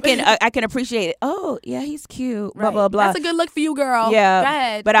 Yeah. I can appreciate it. Oh, yeah, he's cute. Blah, blah, blah. That's a good look for you, girl. Yeah. Go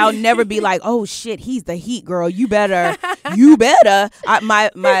ahead. But I'll never be like, oh shit, he's the heat, girl. You better.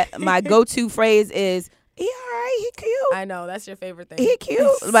 My go-to phrase is, he all right, he cute. I know, that's your favorite thing. He cute.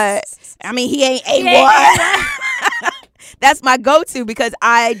 But I mean, he ain't A1. That's my go-to, because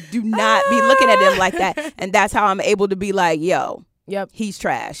I do not be looking at him like that. And that's how I'm able to be like, yo. Yep. He's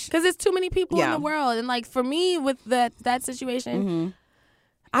trash. Because there's too many people in the world. And, like, for me with that situation,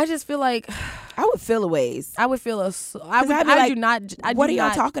 I just feel like I would feel a ways. I would feel what are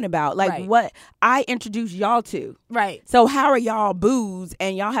y'all talking about? Like, what I introduced y'all to. Right. So how are y'all booze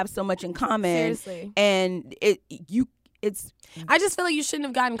and y'all have so much in common? Seriously. And it's I just feel like you shouldn't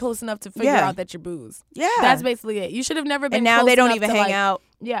have gotten close enough to figure out that you're booze. Yeah. That's basically it. You should have never been And now close they don't enough even to, hang like, out.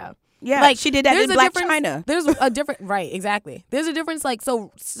 Yeah. Yeah, like, she did that in Black China. There's a different, right, exactly. There's a difference, like,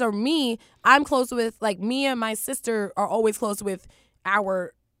 so me, I'm close with, like, me and my sister are always close with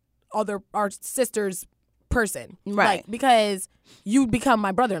our sister's person. Right. Like, because you become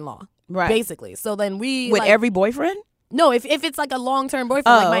my brother-in-law. Right. Basically. So then we... With, like, every boyfriend? No, if it's like a long-term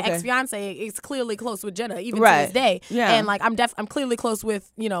boyfriend, like my ex-fiance is clearly close with Jenna, even to this day. Yeah. And, like, I'm clearly close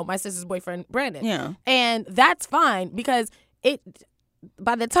with, my sister's boyfriend, Brandon. Yeah. And that's fine, because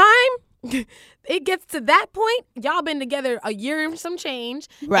by the time it gets to that point, y'all been together a year and some change,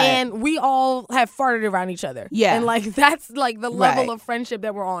 and we all have farted around each other. Yeah. And, like, that's, like, the level of friendship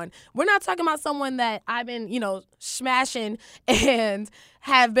that we're on. We're not talking about someone that I've been, smashing and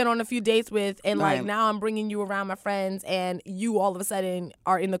have been on a few dates with, and, like, now I'm bringing you around my friends, and you all of a sudden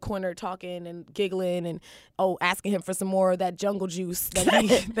are in the corner talking and giggling and, asking him for some more of that jungle juice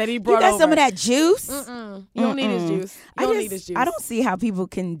that he brought over. You got some of that juice? You don't need his juice. You don't need his juice. I don't see how people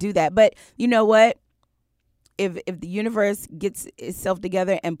can do that. But you know what? if the universe gets itself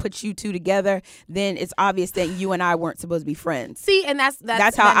together and puts you two together, then it's obvious that you and I weren't supposed to be friends. See, and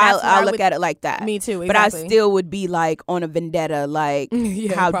that's how I look at it like that. Me too. Exactly. But I still would be like on a vendetta, like,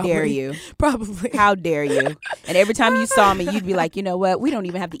 how dare you? Probably. How dare you? And every time you saw me, you'd be like, you know what? We don't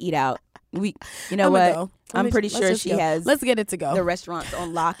even have to eat out. You know what? I'm pretty sure she has. Let's get it to go. The restaurant's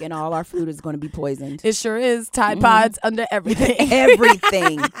on lock, and all our food is going to be poisoned. It sure is. Tide Pods under everything.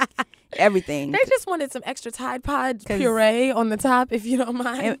 Everything. They just wanted some extra Tide Pod puree on the top, if you don't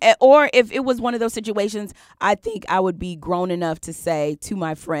mind. Or if it was one of those situations, I think I would be grown enough to say to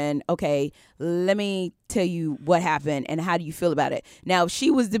my friend, okay, let me tell you what happened and how do you feel about it. Now, if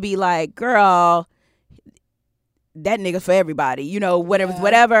she was to be like, girl, that nigga for everybody,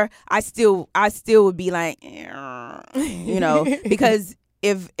 whatever, I still would be like, because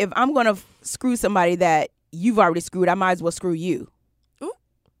if I'm going to screw somebody that you've already screwed, I might as well screw you.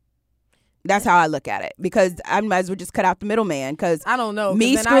 That's how I look at it, because I might as well just cut out the middleman. Because I don't know,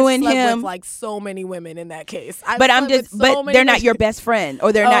 me screwing him with like so many women in that case. But they're not your best friend,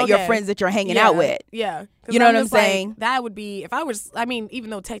 or they're not your friends that you're hanging out with. Yeah, you know what I'm saying? Like, that would be if I was. I mean,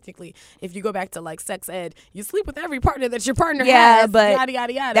 even though technically, if you go back to like sex ed, you sleep with every partner that your partner has. But yada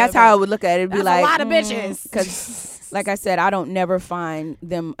yada yada. That's how I would look at it. It'd be like a lot of bitches. Because, like I said, I don't never find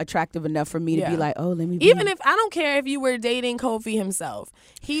them attractive enough for me to be like, oh, let me. Even if I don't care if you were dating Kofi himself,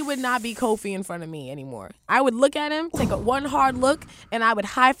 he would not be Kofi in front of me anymore. I would look at him, take one hard look, and I would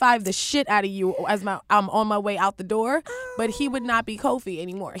high five the shit out of you as I'm on my way out the door. But he would not be Kofi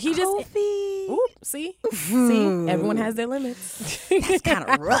anymore. He just. Kofi. See, everyone has their limits. That's kind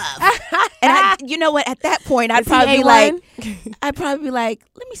of rough. And you know what? At that point, I'd probably be like,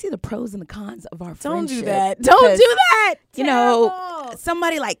 let me see the pros and the cons of our friendship. Don't do that. Don't do that. You know,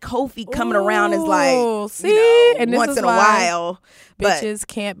 somebody like Kofi coming around is like, and once in a while, bitches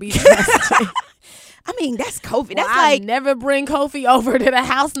can't be trusted. I mean, that's Kofi. That's I like never bring Kofi over to the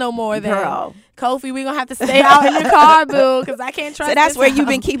house no more. Then, girl, Kofi, we gonna have to stay out in the car, boo, because I can't trust. So that's where you've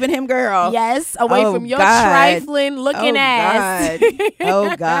been keeping him, girl. Yes, away from your trifling looking ass.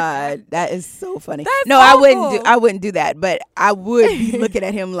 Oh God, that is so funny. That's no, awful. I wouldn't do that, but I would be looking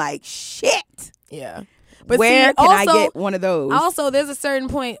at him like shit. Yeah, but where can I get one of those? Also, there's a certain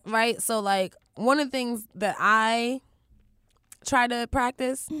point, right? So, like, one of the things that I try to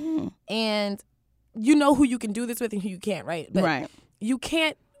practice, and you know who you can do this with and who you can't, right? But you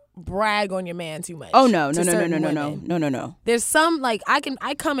can't brag on your man too much. Oh no. There's some, like, I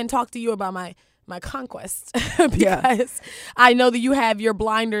come and talk to you about my conquest because I know that you have your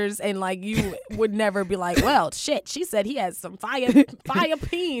blinders and like you would never be like, well, shit, she said he has some fire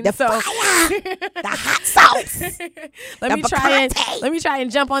peen. The hot sauce. Let me try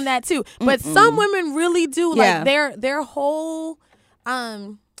and jump on that too. But some women really do like their whole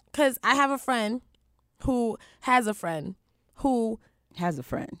because I have a friend who has a friend who has a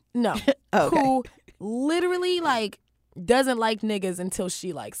friend. No. Who literally like doesn't like niggas until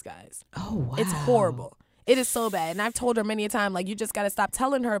she likes guys. Oh, wow. It's horrible. It is so bad. And I've told her many a time, like, you just got to stop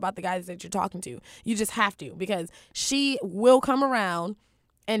telling her about the guys that you're talking to. You just have to, because she will come around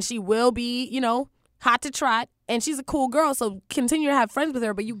and she will be, hot to trot. And she's a cool girl, so continue to have friends with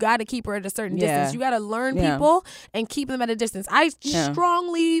her, but you got to keep her at a certain distance. You got to learn people and keep them at a distance. I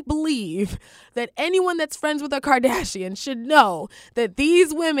strongly believe that anyone that's friends with a Kardashian should know that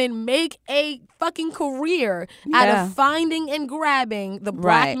these women make a fucking career out of finding and grabbing the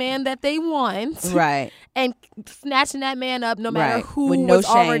black man that they want. Right. And snatching that man up no matter who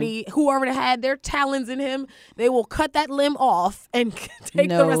who already had their talons in him. They will cut that limb off and take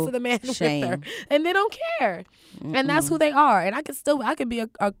the rest of the man with her. And they don't care. And that's who they are. And I could be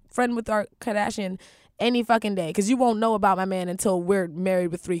a friend with our Kardashian any fucking day, because you won't know about my man until we're married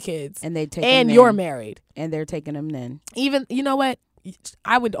with 3 kids. And they take and you're married. And they're taking him then. Even, you know what?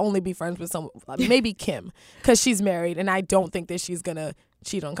 I would only be friends with maybe Kim, because she's married and I don't think that she's going to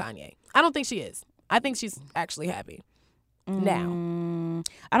cheat on Kanye. I don't think she is. I think she's actually happy now.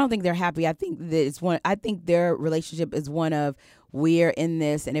 I don't think they're happy. I think that I think their relationship is one of, we're in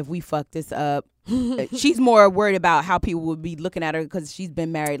this, and if we fuck this up, she's more worried about how people would be looking at her because she's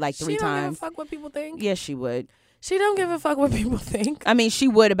been married like 3 times. She don't give a fuck what people think. Yes, she would. She don't give a fuck what people think. I mean, she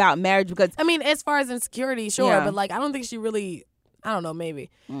would about marriage because, I mean, as far as insecurity, sure, but like I don't think she really. I don't know.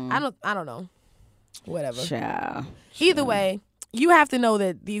 Maybe I don't know. Whatever. Ciao. Either way, you have to know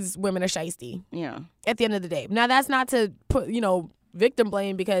that these women are shiesty. Yeah. At the end of the day. Now, that's not to put victim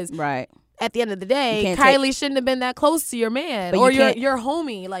blame, because at the end of the day, Kylie shouldn't have been that close to your man or your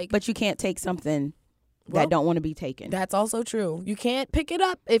homie. Like, but you can't take something that don't want to be taken. That's also true. You can't pick it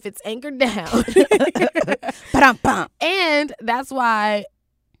up if it's anchored down. And that's why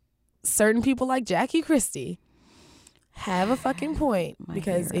certain people like Jackie Christie have a fucking point.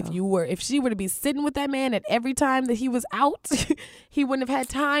 Because if she were to be sitting with that man at every time that he was out, he wouldn't have had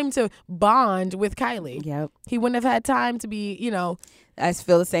time to bond with Kylie. Yep. He wouldn't have had time to be, I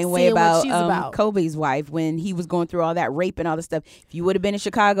feel the same way seeing what she's about. Kobe's wife when he was going through all that rape and all this stuff. If you would have been in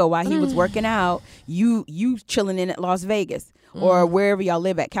Chicago while he was working out, you chilling in at Las Vegas or wherever y'all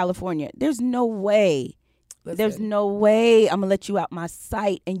live at, California. There's no way. There's no way I'm gonna let you out my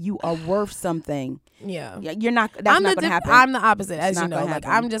sight and you are worth something. Yeah. You're not. That's not gonna happen. I'm the opposite, as you know. Like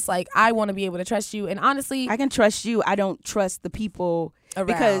happen. I'm just like, I want to be able to trust you, and honestly, I can trust you. I don't trust the people around.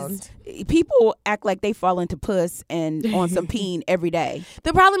 Because people act like they fall into puss and on some peen every day.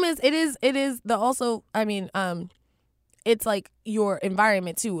 The problem is, it is the also. I mean, it's like your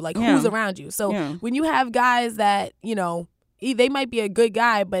environment too, like who's around you. So when you have guys that they might be a good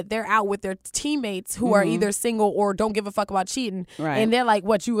guy, but they're out with their teammates who are either single or don't give a fuck about cheating. Right. And they're like,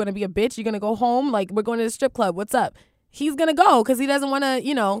 what, you going to be a bitch? You going to go home? Like, we're going to the strip club. What's up? He's going to go because he doesn't want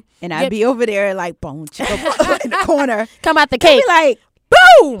to, And I'd be over there like, boom, chicken in the corner. Come out the cake. Be like,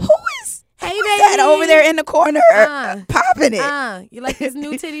 boom. Who is baby. that over there in the corner popping it? You like these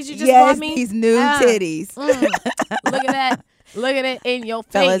new titties you just yes, bought me? These new titties. Look at that. Look at it in your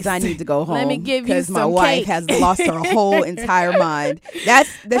face. Fellas, I need to go home. Let me give you some because my wife cake. has lost her whole entire mind. That's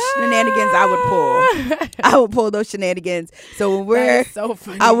the shenanigans I would pull. I would pull those shenanigans. So when we're, so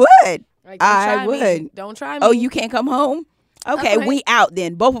funny. I would. Like, I would. Don't try me. Oh, you can't come home? Okay, we out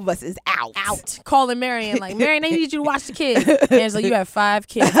then. Both of us is out. Calling Marion like, Marion, I need you to watch the kids. Angela, you have 5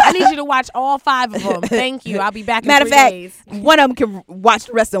 kids. I need you to watch all 5 of them. Thank you. I'll be back in Matter 3 of fact, days. one of them can watch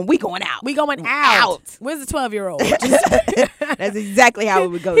the rest of them. We going out. We going out. Where's the 12-year-old? That's exactly how it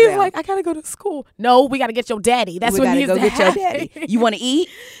would go He's down. like, I gotta go to school. No, we gotta get your daddy. That's what he's go get your daddy. You want to eat?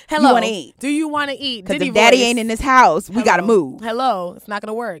 Hello. You want to eat? Do you want to eat? Because if daddy ain't in this house, we got to move. Hello. It's not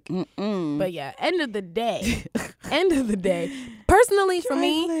gonna work. But yeah, end of the day, personally for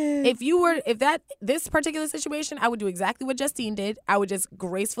me, if this particular situation, I would do exactly what Justine did. I would just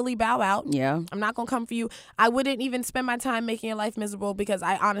gracefully bow out. Yeah. I'm not gonna come for you. I wouldn't even spend my time making your life miserable because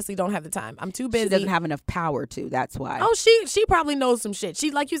I honestly don't have the time. I'm too busy. She doesn't have enough power to. That's why. Oh, she probably knows some shit.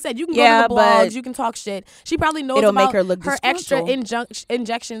 She, like you said, you can go to the blogs, you can talk shit. She probably knows about make her look extra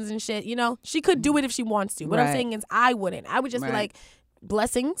injections and shit. She could do it if she wants to. What I'm saying is, I wouldn't. I would just be like,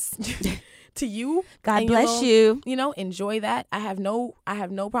 blessings to you. God bless you. Enjoy that. I have no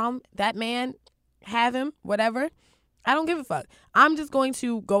problem. That man, have him, whatever. I don't give a fuck. I'm just going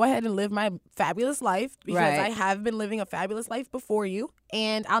to go ahead and live my fabulous life because I have been living a fabulous life before you,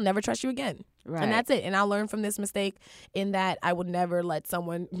 and I'll never trust you again. Right. And that's it. And I'll learn from this mistake in that I would never let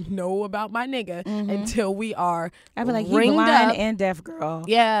someone know about my nigga until we are I'd be like, ringed he blind up. And deaf, girl.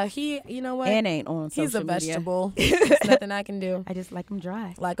 Yeah, you know what? And ain't on social He's a media. vegetable. There's nothing I can do. I just like him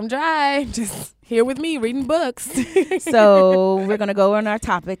dry. Like him dry. Just here with me reading books. So we're going to go on our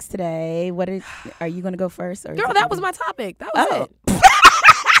topics today. Are you going to go first? Or Girl, that was my topic. That was it.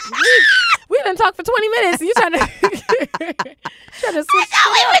 We didn't talk for 20 minutes. You trying to switch? We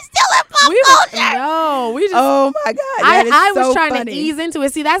were still in pop culture. No, we just. Oh my God, I was so trying funny. to ease into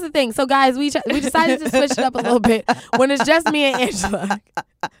it. See, that's the thing. So, guys, we decided to switch it up a little bit when it's just me and Angela.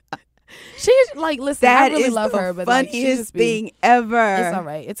 She's like, listen, I really love her, but funniest she just thing ever. It's all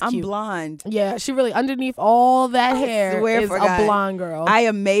right. It's cute. I'm blonde. Yeah, she really underneath all that hair is a blonde girl. I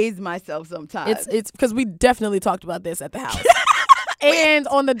amaze myself sometimes. It's because we definitely talked about this at the house. And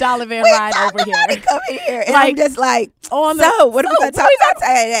on the Dollar Van ride over here. Coming here. And I'm just like, what are we going to talk about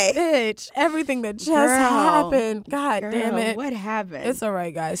today? Bitch, everything that just happened. God damn it. What happened? It's all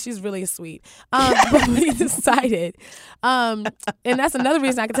right, guys. She's really sweet. But we decided, and that's another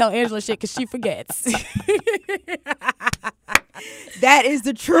reason I can tell Angela shit, because she forgets. That is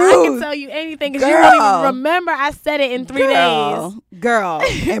the truth. I can tell you anything because you don't even remember I said it in 3 days. Girl,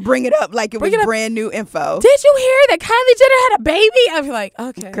 and bring it up like it was brand new info. Did you hear that Kylie Jenner had a baby? I'm like,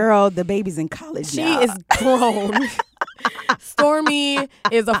 okay. Girl, the baby's in college now. She is grown. Stormy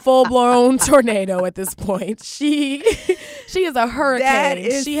is a full-blown tornado at this point. She is a hurricane. That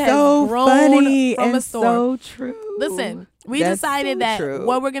is she so has grown funny from and a storm. so true. Listen, we decided that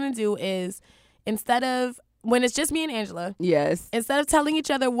what we're going to do is, instead of, when it's just me and Angela, instead of telling each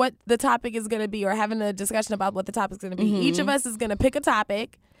other what the topic is going to be or having a discussion about what the topic is going to be, each of us is going to pick a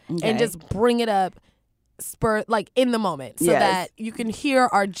topic and just bring it up in the moment so that you can hear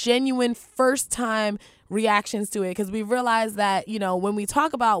our genuine first time reactions to it, because we realized that, you know, when we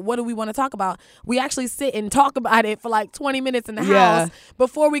talk about what do we want to talk about, we actually sit and talk about it for like 20 minutes in the house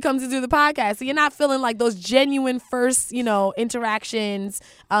before we come to do the podcast. So you're not feeling like those genuine first, you know, interactions.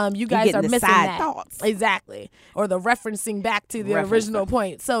 You guys are missing that. Thoughts. Exactly. Or the referencing back to the original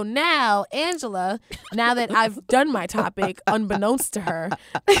point. So now, Angela, now that I've done my topic, unbeknownst to her,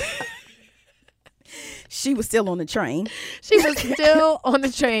 she was still on the train. She was still on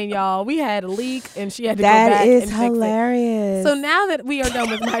the train, y'all. We had a leak, and she had to go That back is and fix hilarious. it. So now that we are done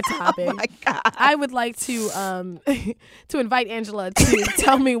with my topic, Oh my God. I would like to to invite Angela to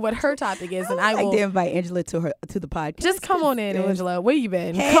tell me what her topic is, and I will like to invite Angela to the podcast. just come on in, Angela. Where you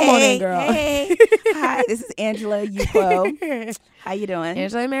been? Hey, come on in, girl. Hey. Hi, this is Angela Yuko. How you doing?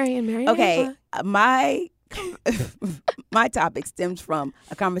 Angela and Marion. Okay, Angela. My topic stems from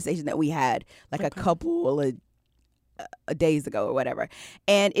a conversation that we had like a couple of days ago or whatever.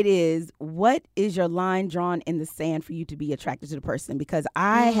 And it is, what is your line drawn in the sand for you to be attracted to the person? Because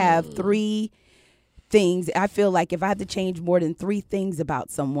I have 3 things. I feel like if I have to change more than 3 things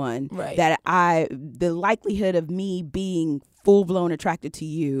about someone, that the likelihood of me being full-blown attracted to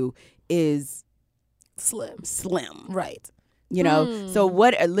you is slim. Right. You know, so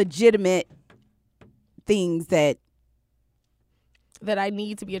what are legitimate things that I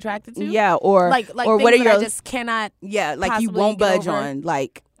need to be attracted to? Yeah, or like or what are your, I just cannot like you won't budge on,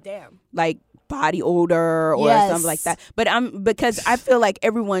 like damn, like body odor or something like that. But because I feel like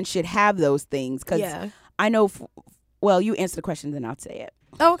everyone should have those things, because I know well, you answer the question, then I'll say it.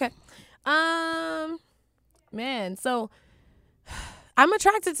 Oh, okay. Man, so I'm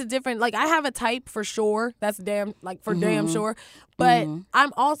attracted to different, like I have a type for sure. That's damn sure. But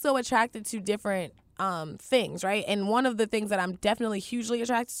I'm also attracted to different things, right? And one of the things that I'm definitely hugely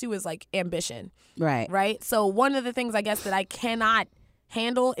attracted to is like ambition. Right? So one of the things I guess that I cannot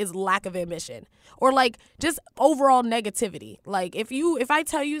handle is lack of ambition, or like just overall negativity. Like if I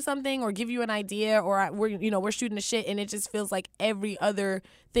tell you something or give you an idea, or we're shooting the shit and it just feels like every other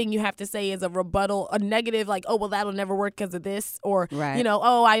thing you have to say is a rebuttal, a negative, like, oh well, that'll never work because of this, or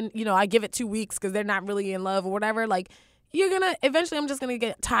I give it 2 weeks because they're not really in love or whatever. Like eventually I'm just gonna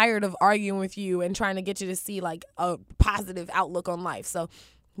get tired of arguing with you and trying to get you to see like a positive outlook on life. So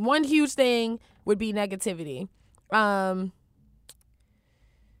one huge thing would be negativity.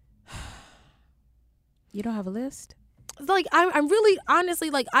 You don't have a list? Like I'm really honestly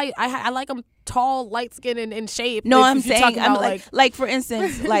like I like them tall, light skinned, and in shape. No, I'm saying I'm like for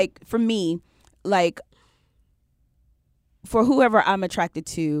instance, like for me, like for whoever I'm attracted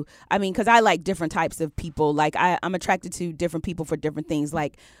to, I mean, because I like different types of people. Like I'm attracted to different people for different things.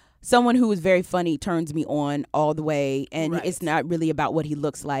 Like someone who is very funny turns me on all the way, and it's not really about what he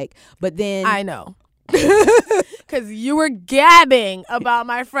looks like. But then I know. Because you were gabbing about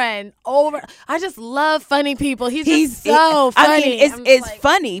my friend over. I just love funny people. He's so funny. I mean, it's like,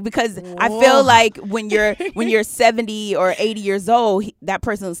 funny because I feel like when you're 70 or 80 years old, that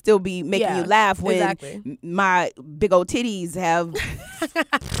person will still be making you laugh when my big old titties have.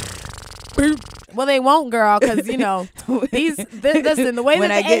 Well, they won't, girl, because listen, the way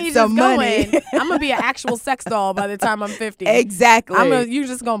that the age is going, I'm gonna be an actual sex doll by the time I'm 50. Exactly. You're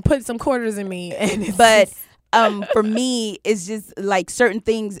just gonna put some quarters in me, for me, it's just like certain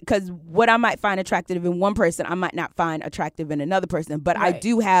things, because what I might find attractive in one person, I might not find attractive in another person. But I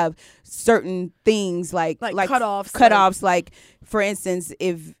do have certain things like cutoffs. Like for instance,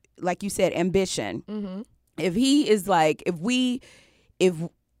 if like you said, ambition. Mm-hmm. If he is like, if we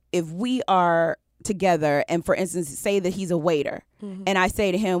are together, and for instance, say that he's a waiter, and I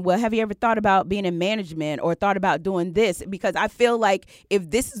say to him, well, have you ever thought about being in management or thought about doing this? Because I feel like if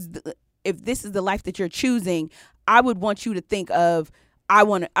this is the life that you're choosing, I would want you to think of,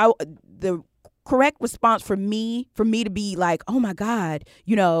 the correct response for me to be like, oh my God,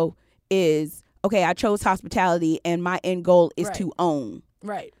 is, okay, I chose hospitality and my end goal is to own.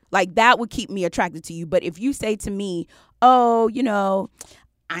 Right. Like that would keep me attracted to you. But if you say to me, oh,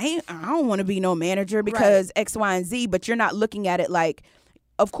 I don't want to be no manager because X, Y, and Z, but you're not looking at it like,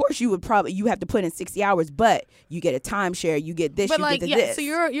 of course you have to put in 60 hours, but you get a timeshare, you get this, get this. So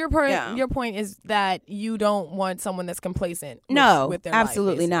your point is that you don't want someone that's complacent with their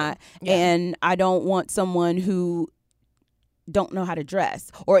absolutely life, not. Yeah. And I don't want someone who don't know how to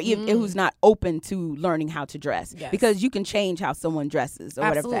dress, or who's not open to learning how to dress, because you can change how someone dresses or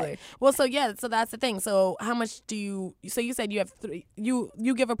whatever. Well, so that's the thing. So how much do you? So you said you have 3. You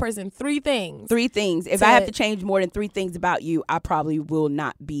give a person 3 things. 3 things. If I have to change more than 3 things about you, I probably will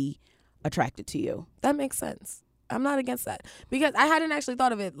not be attracted to you. That makes sense. I'm not against that, because I hadn't actually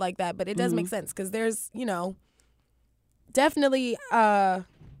thought of it like that, but it does make sense, because there's definitely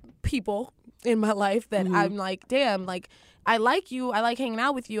people in my life that I'm like, damn, like I like you, I like hanging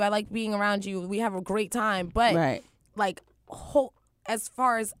out with you, I like being around you, we have a great time, but like as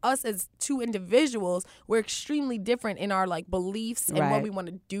far as us as two individuals, we're extremely different in our like beliefs and what we want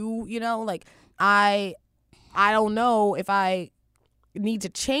to do, you know? Like I don't know if I need to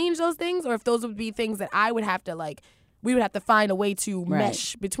change those things or if those would be things that I would have to like, we would have to find a way to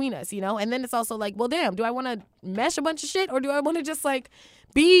mesh between us, you know? And then it's also like, well, damn, do I want to mesh a bunch of shit or do I want to just like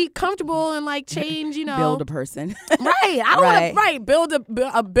be comfortable and like change, you know? Build a person. Right. I don't want to, build a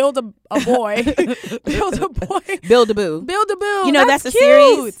boy. Build a boy. Build a boo. Build a boo. You know, that's a cute.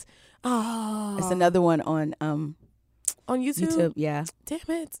 series. Oh. It's another one on YouTube? Yeah. Damn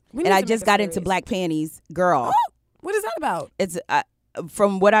it. And I just got into Black Panties, girl. Oh, what is that about? It's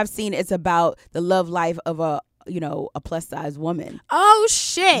from what I've seen, it's about the love life of a plus size woman. Oh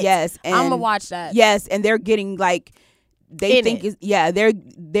shit. Yes. And I'm gonna watch that. Yes, and they're getting like they're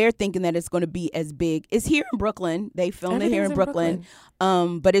thinking that it's going to be as big. It's here in Brooklyn. They filmed it here in Brooklyn.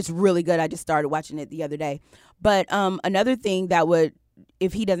 But it's really good. I just started watching it the other day. But another thing that would,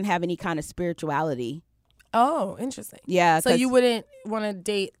 if he doesn't have any kind of spirituality. Oh, interesting. Yeah. So you wouldn't want to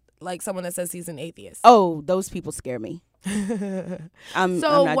date like someone that says he's an atheist? Oh, those people scare me. I'm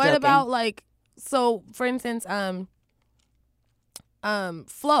not what joking. about like, so for instance,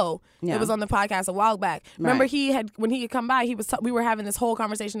 Flo, it was on the podcast a while back. Remember when he had come by, we were having this whole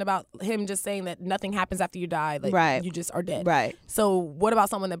conversation about him just saying that nothing happens after you die, like you just are dead. Right. So what about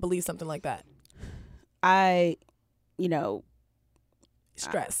someone that believes something like that?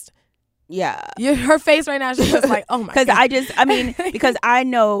 Stressed. Yeah. Her face right now, she's just like, oh my God. Because I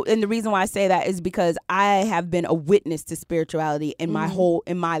know, and the reason why I say that is because I have been a witness to spirituality in my life.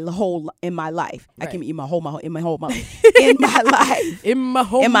 Right. I can in my whole life. In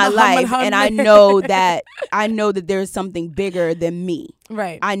my life. And I know that there's something bigger than me.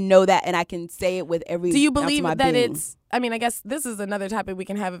 Right. I know that, and I can say it with every. Do you believe that being. it's? I mean, I guess this is another topic we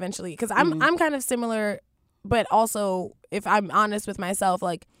can have eventually, because I'm kind of similar, but also if I'm honest with myself,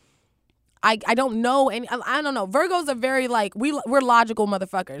 like. I don't know, and I don't know. Virgos are very like we're logical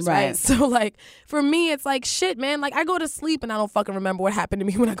motherfuckers, right? So like for me, it's like shit, man. Like I go to sleep and I don't fucking remember what happened to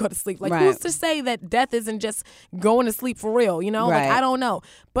me when I go to sleep. Like who's to say that death isn't just going to sleep for real? You know, like I don't know.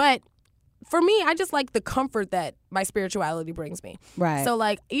 But for me, I just like the comfort that my spirituality brings me. Right. So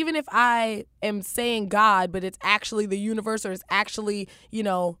like even if I am saying God, but it's actually the universe or it's actually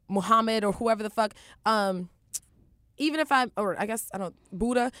Muhammad or whoever the fuck. Even if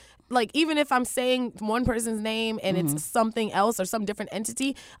Buddha, like even if I'm saying one person's name and it's something else or some different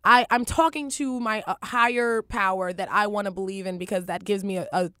entity, I'm talking to my higher power that I want to believe in, because that gives me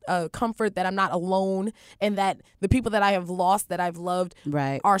a comfort that I'm not alone and that the people that I have lost, that I've loved,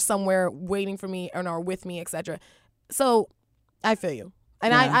 are somewhere waiting for me and are with me, etc. So I feel you.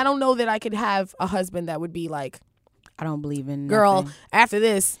 And I don't know that I could have a husband that would be like, I don't believe in girl, nothing. after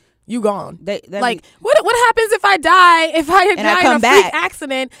this, you gone. Like what happens if I die? If I die in a freak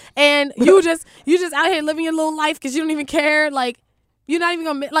accident and you just out here living your little life because you don't even care? Like you're not even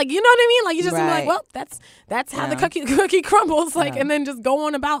gonna, like, you know what I mean? Like you just gonna be like, well, that's how the cookie crumbles. Like and then just go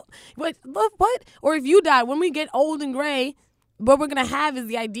on about what? Or if you die, when we get old and gray, what we're gonna have is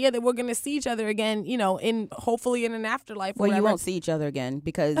the idea that we're gonna see each other again, hopefully in an afterlife. Well, you won't see each other again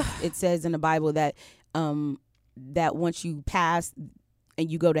because it says in the Bible that that once you pass and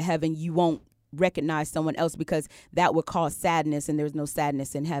you go to heaven, you won't recognize someone else because that would cause sadness, and there's no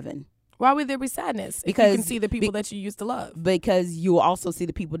sadness in heaven. Why would there be sadness? Because you can see the people that you used to love. Because you will also see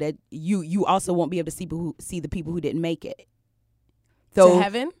the people that you also won't be able to see the people who didn't make it. So, to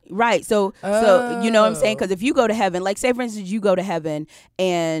heaven? Right. So you know what I'm saying? Because if you go to heaven, like say for instance, you go to heaven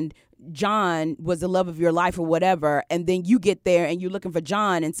and John was the love of your life or whatever, and then you get there and you're looking for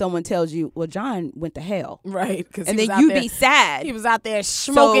John and someone tells you, well, John went to hell. Right. And then you be sad. He was out there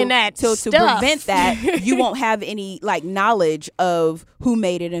smoking that stuff. To prevent that, you won't have any like knowledge of who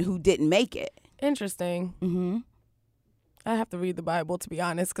made it and who didn't make it. Interesting. Mm-hmm. I have to read the Bible, to be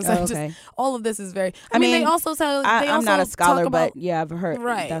honest, because all of this is very. I mean, they also tell. I'm not a scholar, but I've heard.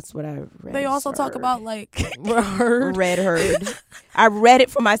 Right. That's what I read. They also talk about like heard. I read it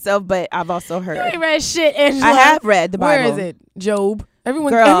for myself, but I've also heard. You ain't read shit, Angela. I have read the Bible. Where is it? Job.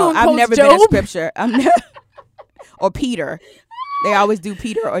 Everyone I've never Job. been in scripture. Or Peter. They always do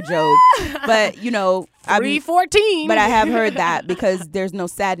Peter or Job, but 3:14. But I have heard that because there's no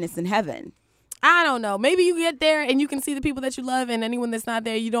sadness in heaven. I don't know. Maybe you get there and you can see the people that you love, and anyone that's not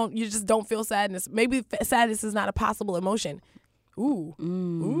there, you just don't feel sadness. Maybe sadness is not a possible emotion. Ooh.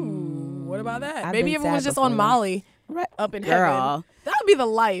 What about that? Maybe everyone's just on Molly up in heaven. That would be the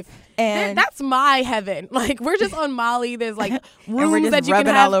life. And that's my heaven. Like, we're just on Molly. There's like rooms just that you can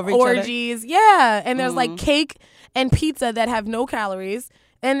rubbing have all over orgies. Yeah. And there's like cake and pizza that have no calories.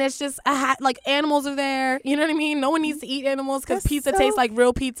 And it's just like animals are there. You know what I mean? No one needs to eat animals because pizza tastes like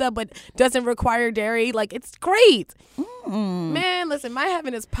real pizza but doesn't require dairy. Like, it's great. Man, listen, my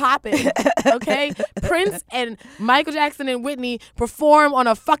heaven is popping. Okay? Prince and Michael Jackson and Whitney perform on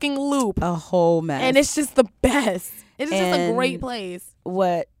a fucking loop. A whole mess. And it's just the best. It's just a great place.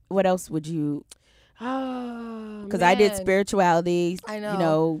 What else would you... Oh, because I did spirituality. I know. You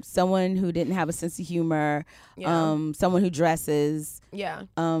know, someone who didn't have a sense of humor. Yeah. Someone who dresses. Yeah.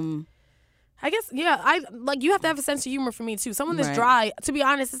 I guess, yeah, I like, you have to have a sense of humor for me too. Someone that's Right. dry, to be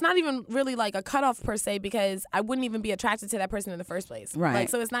honest, it's not even really like a cutoff per se, because I wouldn't even be attracted to that person in the first place. Right. Like,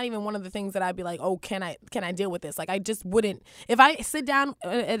 so it's not even one of the things that I'd be like, oh, can I deal with this? Like, I just wouldn't. If I sit down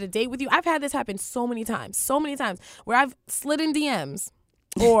at a date with you, I've had this happen so many times, where I've slid in DMs.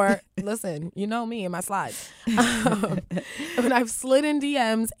 Or listen, you know me and my slides. When I've slid in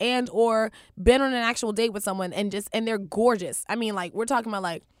DMs and or been on an actual date with someone and they're gorgeous. I mean, like, we're talking about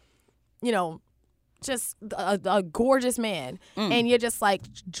like, you know, just a gorgeous man, and you're just like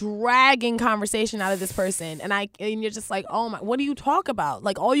dragging conversation out of this person, and you're just like, oh my, what do you talk about?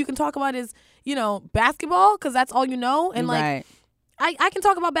 Like, all you can talk about is, you know, basketball, because that's all you know, and like. Right. I can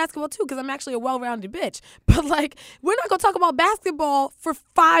talk about basketball too, because I'm actually a well-rounded bitch. But like, we're not gonna talk about basketball for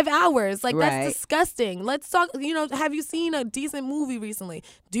 5 hours. Like, Right. that's disgusting. Let's talk. You know, have you seen a decent movie recently?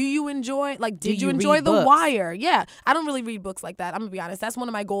 Do you enjoy? Like, did you enjoy read The books? Wire? Yeah, I don't really read books like that. I'm gonna be honest. That's one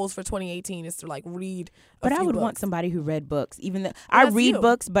of my goals for 2018 is to like read. But I would want somebody who read books. Even though I that's read you.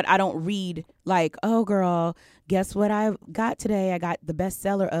 books, but I don't read like, oh girl, guess what I got today? I got the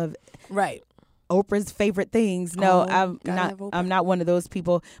bestseller of Right. Oprah's favorite things. No, Oh, gotta have Oprah. I'm not one of those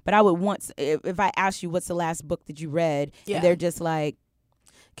people. But I would want, if I ask you what's the last book that you read, Yeah. and they're just like,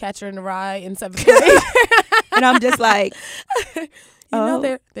 Catcher in the Rye in 7th grade. and I'm just like, You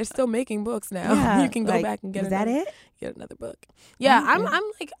know, they're still making books now. yeah, You can go like, back and get is that another- it? Get another book. Yeah,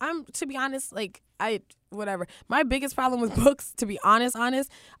 Okay. I'm to be honest, like, whatever. My biggest problem with books, to be honest,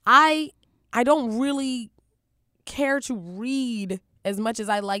 I don't really care to read as much as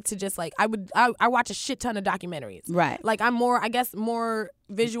I like to just like, I watch a shit ton of documentaries. Right. Like, I'm more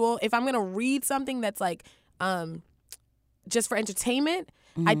visual. If I'm gonna read something that's like just for entertainment,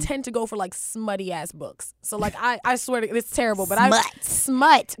 I tend to go for like smutty ass books. So like, I swear to, it's terrible, but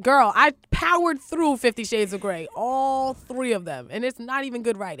smut, girl. I powered through 50 Shades of Grey, all 3 of them, and it's not even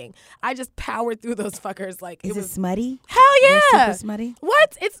good writing. I just powered through those fuckers. Like, Is it smutty? hell They're yeah, super smutty?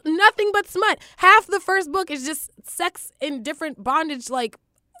 What? It's nothing but smut. Half the first book is just sex in different bondage like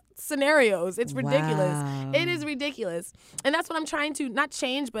scenarios. It's ridiculous. Wow. It is ridiculous, and that's what I'm trying to not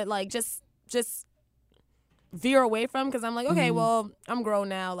change, but like just veer away from, because I'm like, okay, well, I'm grown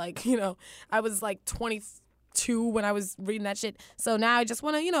now. Like, you know, I was like 22 when I was reading that shit. So now I just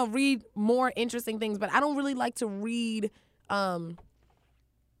want to, you know, read more interesting things, but I don't really like to read. I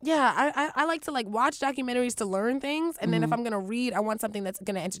like to like watch documentaries to learn things, and then if I'm gonna read, I want something that's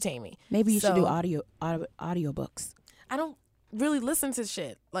gonna entertain me. Maybe you should do So, audio books. I don't really listen to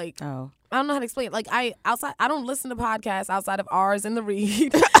shit. Like, Oh. I don't know how to explain it. Like, I don't listen to podcasts outside of ours and The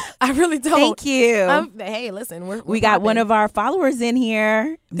Read. I really don't. Thank you. Hey, listen, we're We got one popping. of our followers in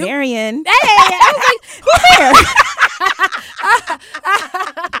here, Marion. Hey, I was like,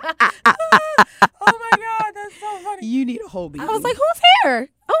 oh my God, that's so funny. You need a whole beat. I was like, who's here?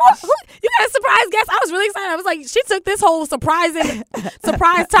 You got a surprise guest? I was really excited. I was like, she took this whole surprise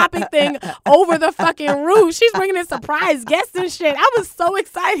topic thing over the fucking roof. She's bringing in surprise guests and shit. I was so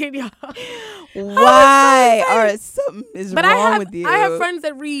excited, y'all. why? Or something is But wrong with you? I have friends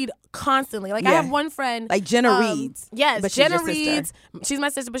that read constantly. Like, I Yeah. have one friend. Like Jenna reads. Yes, but she's Jenna your sister. reads. She's my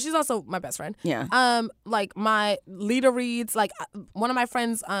sister, but she's also my best friend. Yeah. Like, my Lita reads. Like, one of my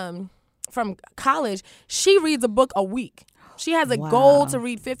friends from college, she reads a book a week. She has a goal to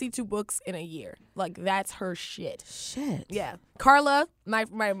read 52 books in a year. Like, that's her shit. Shit. Yeah. Carla, my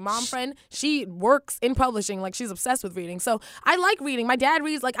mom friend, she works in publishing. Like, she's obsessed with reading. So I like reading. My dad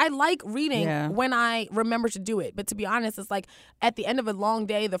reads. Like, I like reading when I remember to do it. But to be honest, it's like at the end of a long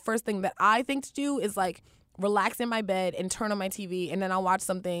day, the first thing that I think to do is like relax in my bed and turn on my TV, and then I'll watch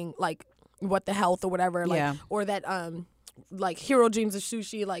something like What the Health or whatever. Like, or that like Hero Dreams of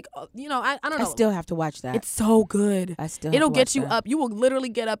Sushi. Like, you know, I don't know. I still have to watch that. It's so good. I still. It'll have to get watch you that. up. You will literally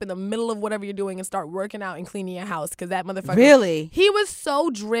get up in the middle of whatever you're doing and start working out and cleaning your house, because that motherfucker. Really? He was so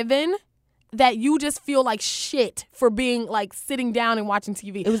driven that you just feel like shit for being like sitting down and watching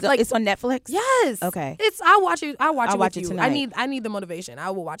TV. It was like it's on Netflix. Yes. Okay. I'll watch it. I'll watch I'll it watch with it you. tonight. I need the motivation. I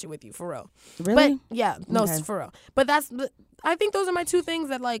will watch it with you for real. Really? But yeah, no, Okay. for real. But I think those are my two things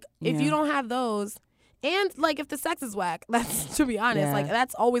that like if Yeah. you don't have those. And like if the sex is whack, that's to be honest, Yeah. like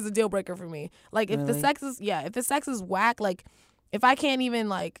that's always a deal breaker for me. Like if the Really? sex is whack, like if I can't even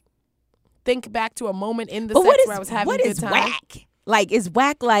like think back to a moment in the But sex where I was having what a good is time. whack? Like is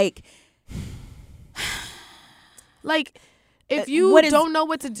whack like Like if you what is- don't know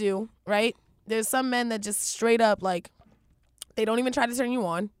what to do, right? There's some men that just straight up like they don't even try to turn you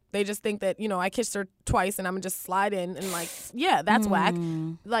on. They just think that, I kissed her twice and I'm gonna just slide in and like, yeah, that's whack.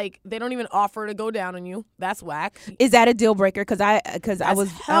 Like they don't even offer to go down on you. That's whack. is that a deal breaker? Because I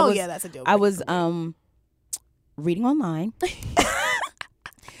was yeah, that's a deal breaker. I was reading online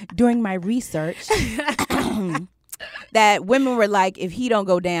doing my research that women were like, if he don't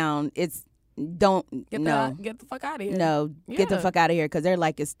go down, it's don't get no. the fuck out of here. No, get the Yeah. fuck out of here because they're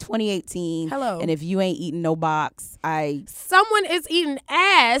like, it's 2018. Hello. And if you ain't eating no box, Someone is eating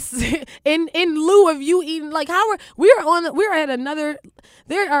ass in lieu of you eating. Like we're at another.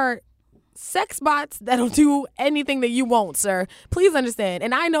 There are sex bots that'll do anything that you won't, sir. Please understand.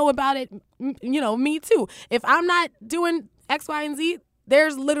 And I know about it. Me too. If I'm not doing X, Y, and Z,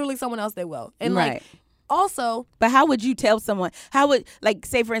 there's literally someone else that will. And right. like also. But how would you tell someone? How would, like,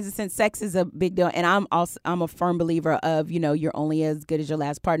 say for instance, since sex is a big deal, and I'm a firm believer of you're only as good as your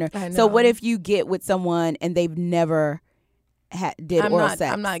last partner. I know. So what if you get with someone and they've never did oral sex?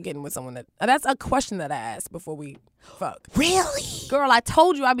 I'm not getting with someone that's a question that I asked before we fuck. Really? Girl, I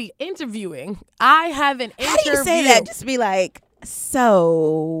told you I'd be interviewing. I have an interview. How do you say that? Just be like,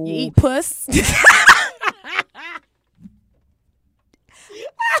 so you eat puss.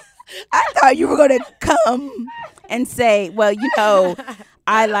 I thought you were going to come and say, well,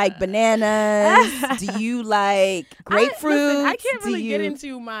 I like bananas. Do you like grapefruit? I can't really get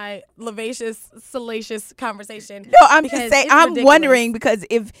into my salacious conversation. No, I'm just saying. it's I'm ridiculous. wondering because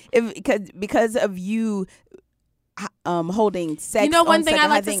because of you holding sex. You know one on thing such I a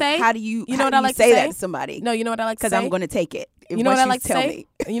like high to thing, say? How do you? You how know what do I you like to say say? that to somebody? No, you know what I like to say? Because I'm going to take it. You know what I like to tell say?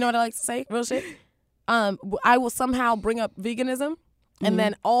 me. You know what I like to say? Real shit. I will somehow bring up veganism, and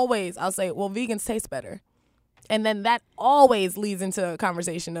then always I'll say, well, vegans taste better. And then that always leads into a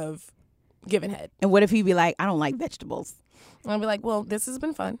conversation of giving head. And what if he be like, I don't like vegetables? And I'll be like, well, this has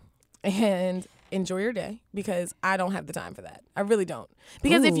been fun. And enjoy your day because I don't have the time for that. I really don't.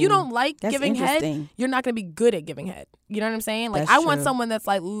 Because if you Ooh, don't like that's giving head, interesting. you're not going to be good at giving head. You know what I'm saying? Like, That's I want true. someone that's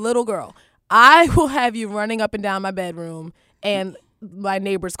like, little girl, I will have you running up and down my bedroom and my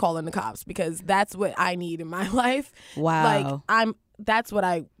neighbors calling the cops because that's what I need in my life. Wow. Like, that's what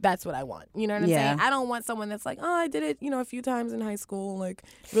I want. You know what I'm Yeah. saying? I don't want someone that's like, oh, I did it, a few times in high school. Like,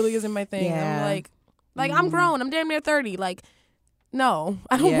 really isn't my thing. Yeah. I'm like I'm grown. I'm damn near 30. Like, no,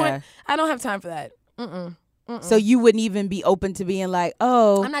 I don't Yeah. I don't have time for that. So you wouldn't even be open to being like,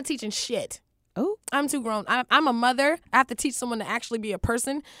 oh, I'm not teaching shit. oh, I'm too grown. I'm a mother. I have to teach someone to actually be a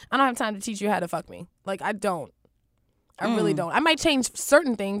person. I don't have time to teach you how to fuck me. Like, I don't. I really don't. I might change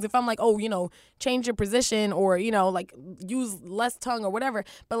certain things if I'm like, oh, change your position or, like use less tongue or whatever.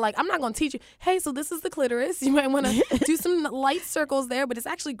 But like, I'm not going to teach you, hey, so this is the clitoris. You might want to do some light circles there, but it's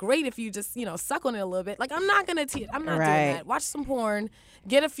actually great if you just, suck on it a little bit. Like, I'm not going to teach. I'm not doing Right. that. Watch some porn,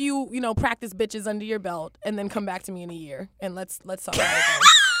 get a few, practice bitches under your belt and then come back to me in a year and let's talk about it again.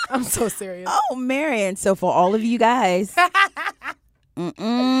 I'm so serious. oh, Marion. So for all of you guys,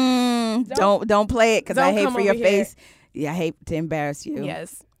 don't play it because I Don't hate come for your over here. face. Yeah, I hate to embarrass you.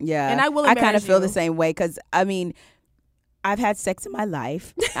 Yes. Yeah. And I will I kind of embarrass feel you. the same way because, I mean, I've had sex in my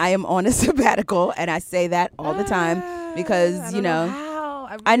life. I am on a sabbatical, and I say that all the time because, I don't know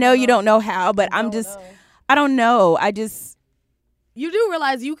how. I know you don't know how, but I I'm don't just, know. I don't know. I just, You do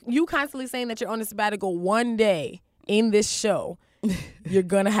realize you constantly saying that you're on a sabbatical. One day in this show, you're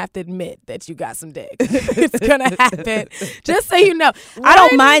gonna have to admit that you got some dick. It's gonna happen. Just so you know. I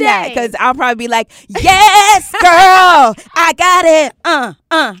don't One mind that day. because I'll probably be like, yes, girl, I got it.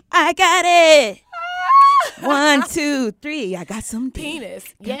 I got it. 1, 2, 3. I got some dick. Penis.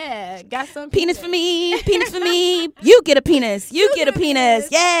 Yeah, got some Penis for me. Penis for me. You get a penis. You get a penis.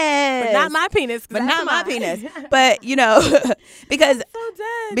 But Yes. not my penis. 'cause But that's not my mine. penis. But, because So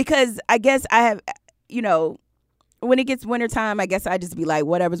dead. because I guess I have, when it gets wintertime, I guess I just be like,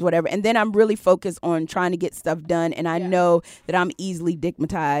 whatever's whatever. And then I'm really focused on trying to get stuff done. And I know that I'm easily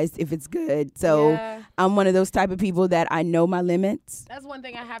digmatized if it's good. So Yeah. I'm one of those type of people that I know my limits. That's one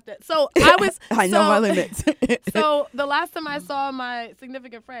thing I have to. So I was. I know my limits. So the last time I saw my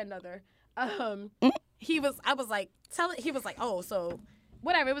significant friend, he was like, oh, so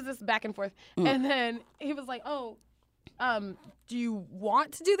whatever. It was this back and forth. And then he was like, oh, do you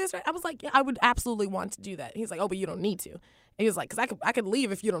want to do this? Right? I was like, yeah, I would absolutely want to do that. He's like, oh, but you don't need to. And he was like, because I could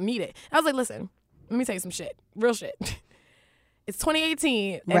leave if you don't need it. I was like, listen, let me tell you some shit. Real shit. It's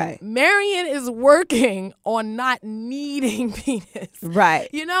 2018. And right. Marion is working on not needing penis. Right.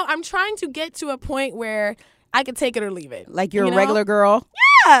 You know, I'm trying to get to a point where I could take it or leave it. Like you're a regular girl?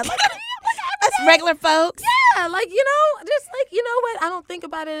 Yeah. Like, us regular folks. Yeah, like, you know, just like, you know what? I don't think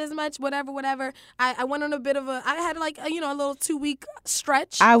about it as much, whatever. I went on I had like, a little 2-week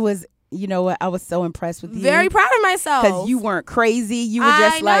stretch. You know what? I was so impressed with you. Very proud of myself. Because you weren't crazy. You were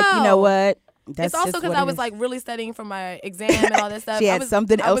just like, you know what? It's also because I was like really studying for my exam and all this stuff. She had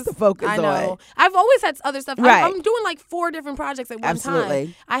something else to focus on. I know. I've always had other stuff. Right. I'm doing like 4 different projects at one Absolutely.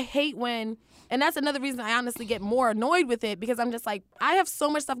 time. I hate when... And that's another reason I honestly get more annoyed with it, because I'm just like, I have so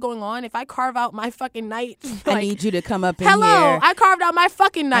much stuff going on. If I carve out my fucking night, like, I need you to come up in hello, here. I carved out my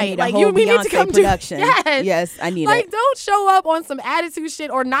fucking night. I need like a whole we need to Beyonce come production. do. Yes, I need like, it. don't show up on some attitude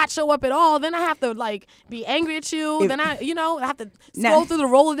shit or not show up at all. Then I have to like be angry at you. Then I have to scroll through the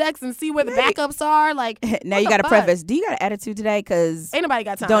Rolodex and see where the backups are. Like, now you got to preface. Do you got an attitude today? Because ain't nobody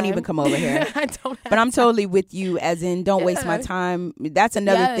got time. Don't even come over here. I don't. But I'm totally with you. As in, don't waste my time. That's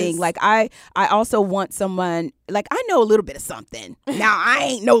another thing. Like I also want someone. Like, I know a little bit of something. Now, I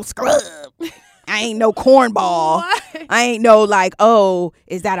ain't no scrub. I ain't no cornball. What? I ain't no like, oh,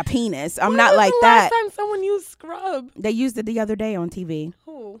 is that a penis? I'm not like that. Last time someone used scrub. They used it the other day on TV.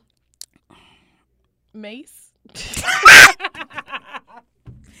 Who? Mace?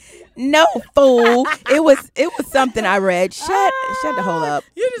 No, fool. It was something I read. Shut the hole up.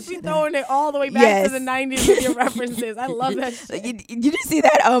 You just be throwing it all the way back to the 90s with your references. I love that shit. You didn't see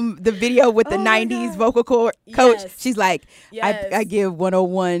that the video with the 90s vocal coach? Yes. She's like, yes. I give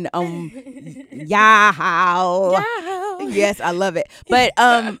 101 yow. Yes, I love it. But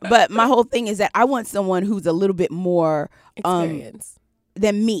my whole thing is that I want someone who's a little bit more experience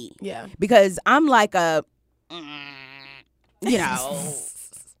than me. Yeah. Because I'm like a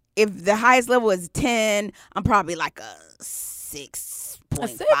if the highest level is 10, I'm probably like a 6.5.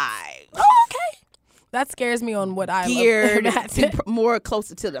 Oh, okay. That scares me on what I geared to more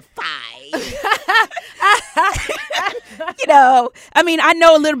closer to the 5. I mean, I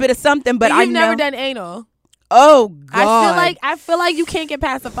know a little bit of something, but I've never done anal. Oh God! I feel like you can't get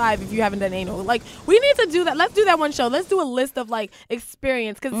past a 5 if you haven't done anal. Like, we need to do that. Let's do that one show. Let's do a list of like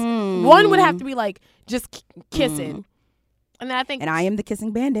experience, because one would have to be like just kissing. And then I think, and I am the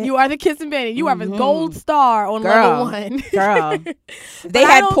kissing bandit. You are the kissing bandit. You are a gold star on level 1. Girl, they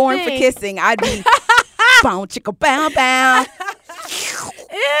had porn for kissing. I'd be bow chicka bow bow.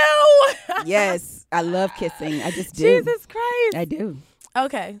 Ew. Yes, I love kissing. I just do. Jesus Christ. I do.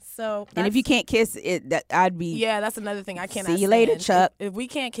 Okay, so and if you can't kiss it, I'd be. Yeah, that's another thing I cannot. See you later, Chuck. If we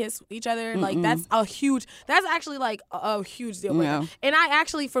can't kiss each other, like that's actually like a huge deal breaker. Yeah. And I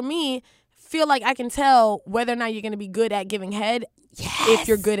actually, for me, feel like I can tell whether or not you're going to be good at giving head if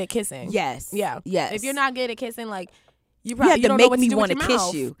you're good at kissing. Yes. Yeah. Yes. If you're not good at kissing, like you probably you have to don't make know what me to do want to with your kiss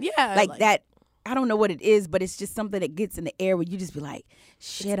mouth. you. Yeah. Like that. I don't know what it is, but it's just something that gets in the air where you just be like,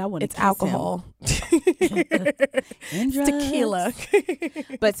 shit, I want to kiss alcohol. And tequila.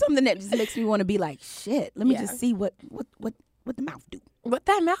 But something that just makes me want to be like, shit, let me just see what the mouth do. What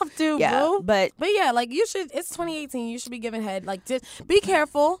that mouth do, boo. But yeah, like you should, it's 2018, you should be giving head. Like, just be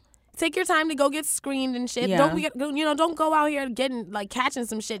careful. Take your time to go get screened and shit. Yeah. Don't go out here getting like catching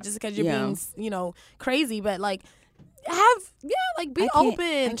some shit just because you're being crazy. But like, be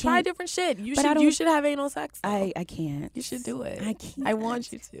open. Try different shit. You should have anal sex. I can't. You should do it. I can't. I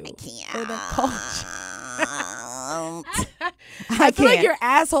want you to. I can't. For the culture. I feel like your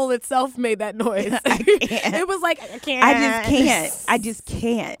asshole itself made that noise. I can't. It was like, I can't. I just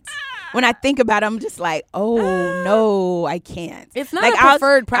can't. When I think about it, I'm just like, oh no, I can't. It's not like, a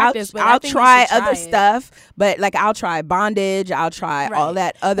preferred practice, but I'll try other stuff. But like, I'll try bondage. I'll try all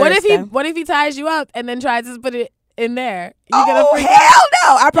that other stuff. What if he ties you up and then tries to put it in there? Hell no!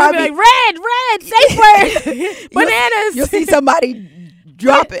 I probably be like, red, safe word, bananas. You'll see somebody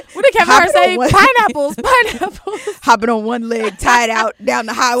drop it. What did Kevin Hart say? Pineapples. Hopping on one leg, tied out down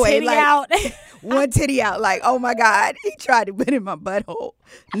the highway, titty like out. one titty out. Like, oh my God, he tried to put in my butthole.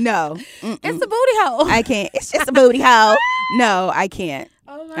 No, it's a booty hole. I can't. It's just a booty hole. No, I can't.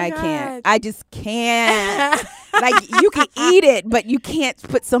 Oh my God. Can't. I just can't. Like, you can eat it, but you can't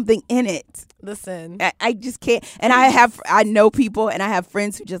put something in it. Listen, I just can't. And I know people, and I have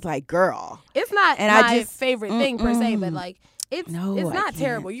friends who just like, girl. It's not my favorite thing per se, but like, it's not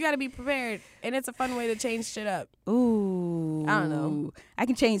terrible. You got to be prepared, and it's a fun way to change shit up. Ooh, I don't know. I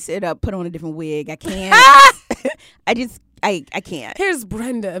can change it up, put on a different wig. I can't. I can't. Here's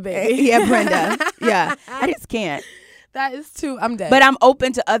Brenda, baby. Yeah, Brenda. Yeah, I just can't. That is too. I'm dead. But I'm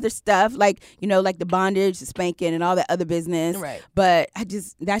open to other stuff, like, you know, like the bondage, the spanking, and all that other business. Right. But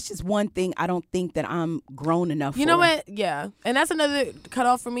that's just one thing I don't think that I'm grown enough for. You know what? Yeah. And that's another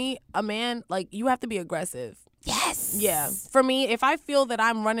cutoff for me. A man, like, you have to be aggressive. Yes. Yeah. For me, if I feel that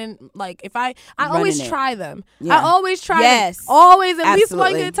I'm running, like, if I Running always it. try them. Yeah. I always try Yes. them. Always, at least one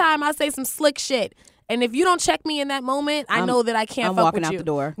Absolutely. good time, I say some slick shit. And if you don't check me in that moment, I know that I can't I'm fuck walking with out you. the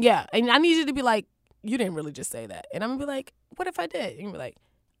door. Yeah. And I need you to be like, you didn't really just say that. And I'm going to be like, what if I did? And you're like,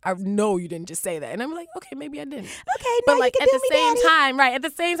 I know you didn't just say that. And I'm like, okay, maybe I didn't. Okay, But now like you at can the do me, same daddy. time, right? At the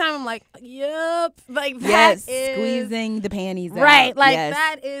same time, I'm like, yep. Like that Yes, is squeezing the panties out. right. Like Yes.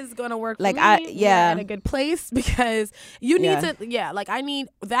 that is gonna work. Like, for me. yeah. We're in a good place because you need Yeah. to. Yeah, like I need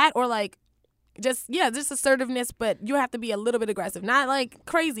that or like just assertiveness, but you have to be a little bit aggressive, not like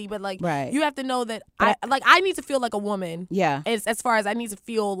crazy, but like Right. you have to know that I need to feel like a woman. Yeah. As far as I need to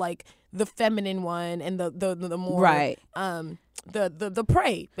feel like the feminine one and the more Right. the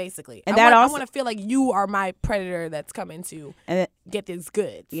prey basically. And I that want to feel like you are my predator that's coming to And get this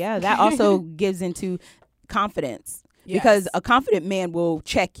good. yeah, that also gives into confidence. Yes. Because a confident man will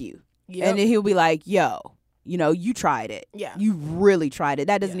check you. Yep. And then he'll be like, yo, you know, you tried it. Yeah. You really tried it.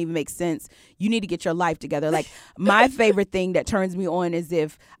 That doesn't even make sense. You need to get your life together. Like, my favorite thing that turns me on is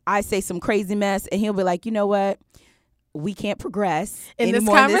if I say some crazy mess and he'll be like, you know what? We can't progress In this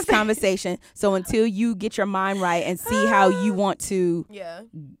anymore in this conversation. So until you get your mind right and see how you want to Yeah.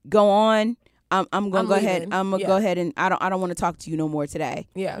 go on, I'm gonna I'm go ahead. leaving. I'm gonna Yeah. go ahead and I don't want to talk to you no more today.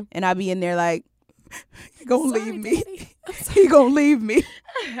 Yeah. And I be in there like, he gonna Sorry, leave me. Daddy. I'm sorry. He gonna leave me.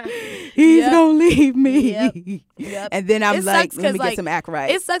 He's Yep. gonna leave me. Yep. And then I'm It like, sucks let 'cause, me like, get some act right.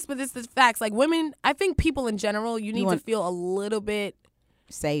 It sucks, but it's the facts. Like women, I think people in general, you need to feel a little bit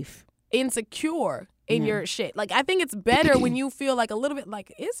Safe. insecure in your shit. Like I think it's better when you feel like a little bit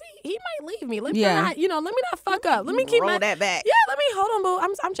like, is he might leave me. Let me not, let me not fuck up. Let me keep Roll that back. Yeah, let me hold on,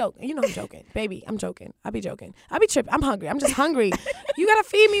 boo. I'm joking. You know I'm joking. Baby, I'm joking. I be joking. I be tripping. I'm hungry. I'm just hungry. You gotta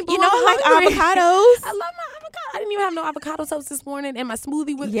feed me, boo. You know, I'm I like hungry. avocados. I love my avocado. I didn't even have no avocado toast this morning, and my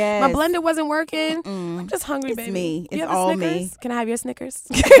smoothie was Yes. my blender wasn't working. I'm just hungry, It's baby. me. You It's have a all Snickers? me. Can I have your Snickers?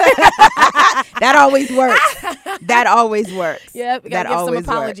 That always works. That always works. Yep. We That gotta give some always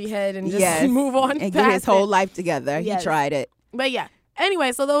apology works. head and just Yes. move on And get his past whole it. life together. Yes. He tried it. But yeah.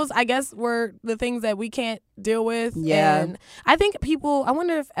 Anyway, so those I guess were the things that we can't deal with. Yeah. And I think people, I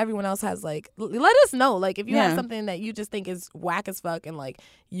wonder if everyone else has like, let us know. Like if you have Yeah. something that you just think is whack as fuck and like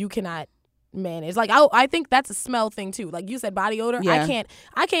you cannot manage. Like I think that's a smell thing too. Like you said, body odor. Yeah.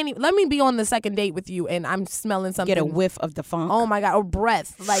 I can't even, let me be on the second date with you and I'm smelling something. Get a whiff of the funk. Oh my God. Or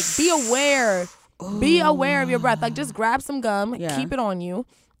breath. Like be aware. Be aware of your breath. Like just grab some gum, Yeah. keep it on you,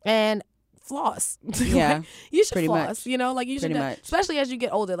 and floss. Yeah. You should Pretty floss. much. You know, like you should, Pretty much. especially as you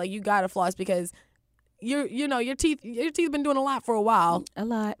get older. Like you gotta floss because your teeth been doing a lot for a while. A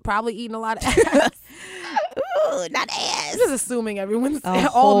lot. Probably eating a lot of ass. Ooh, not ass. I'm just assuming everyone's A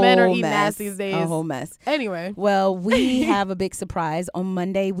all men are whole eating mess. ass these days. A whole mess. Anyway. Well, we have a big surprise. On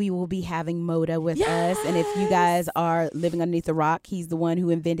Monday, we will be having Moda with us. And if you guys are living underneath a rock, he's the one who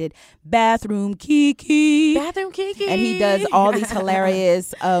invented Bathroom Kiki. Bathroom Kiki. And he does all these hilarious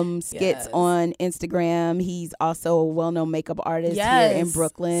skits Yes. on Instagram. He's also a well-known makeup artist here in Yes.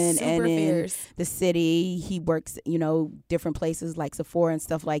 Brooklyn Super and in fierce. the city. He works, different places like Sephora and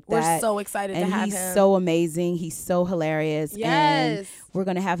stuff like We're that. so excited to And have he's him. so amazing. He's so hilarious. Yes. And we're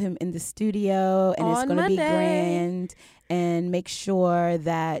going to have him in the studio, and it's On going to be Monday. grand. And make sure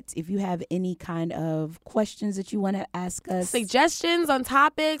that if you have any kind of questions that you want to ask us, suggestions on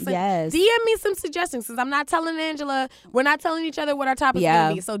topics. Like, Yes. DM me some suggestions since I'm not telling Angela. We're not telling each other what our topic's Yeah.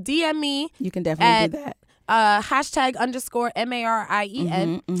 going to be. So DM me. you can definitely do that.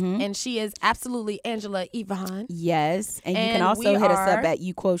 #_MARIEN. And she is absolutely Angela Yvonne. Yes. And you can And also we hit us up are- at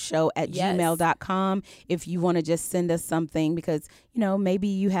youquoteshow@gmail.com if you want to just send us something because, maybe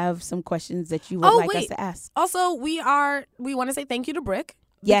you have some questions that you would like us to ask. Also, we want to say thank you to Brick.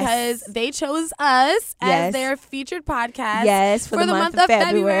 Yes. Because they chose us as Yes. their featured podcast. Yes, for the month of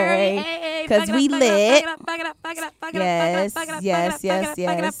February. Hey, 'Cause we lit. Yes. Yes. I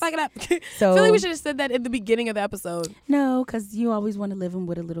feel like we should have said that in the beginning of the episode. No, because you always want to live them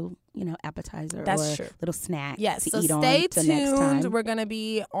with a little, appetizer That's or true. little snack Yes, to so eat stay on till next time. tuned. We're going to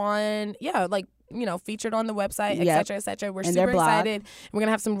be on, featured on the website, et Yep. cetera, et cetera. We're And their super blog. excited. We're going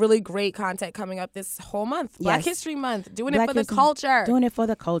to have some really great content coming up this whole month. Black Yes. History Month. Doing Black it for the History- culture. Doing it for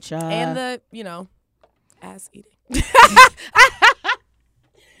the culture. And the, ass eating.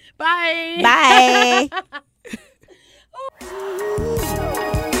 Bye.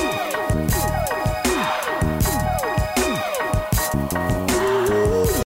 Bye.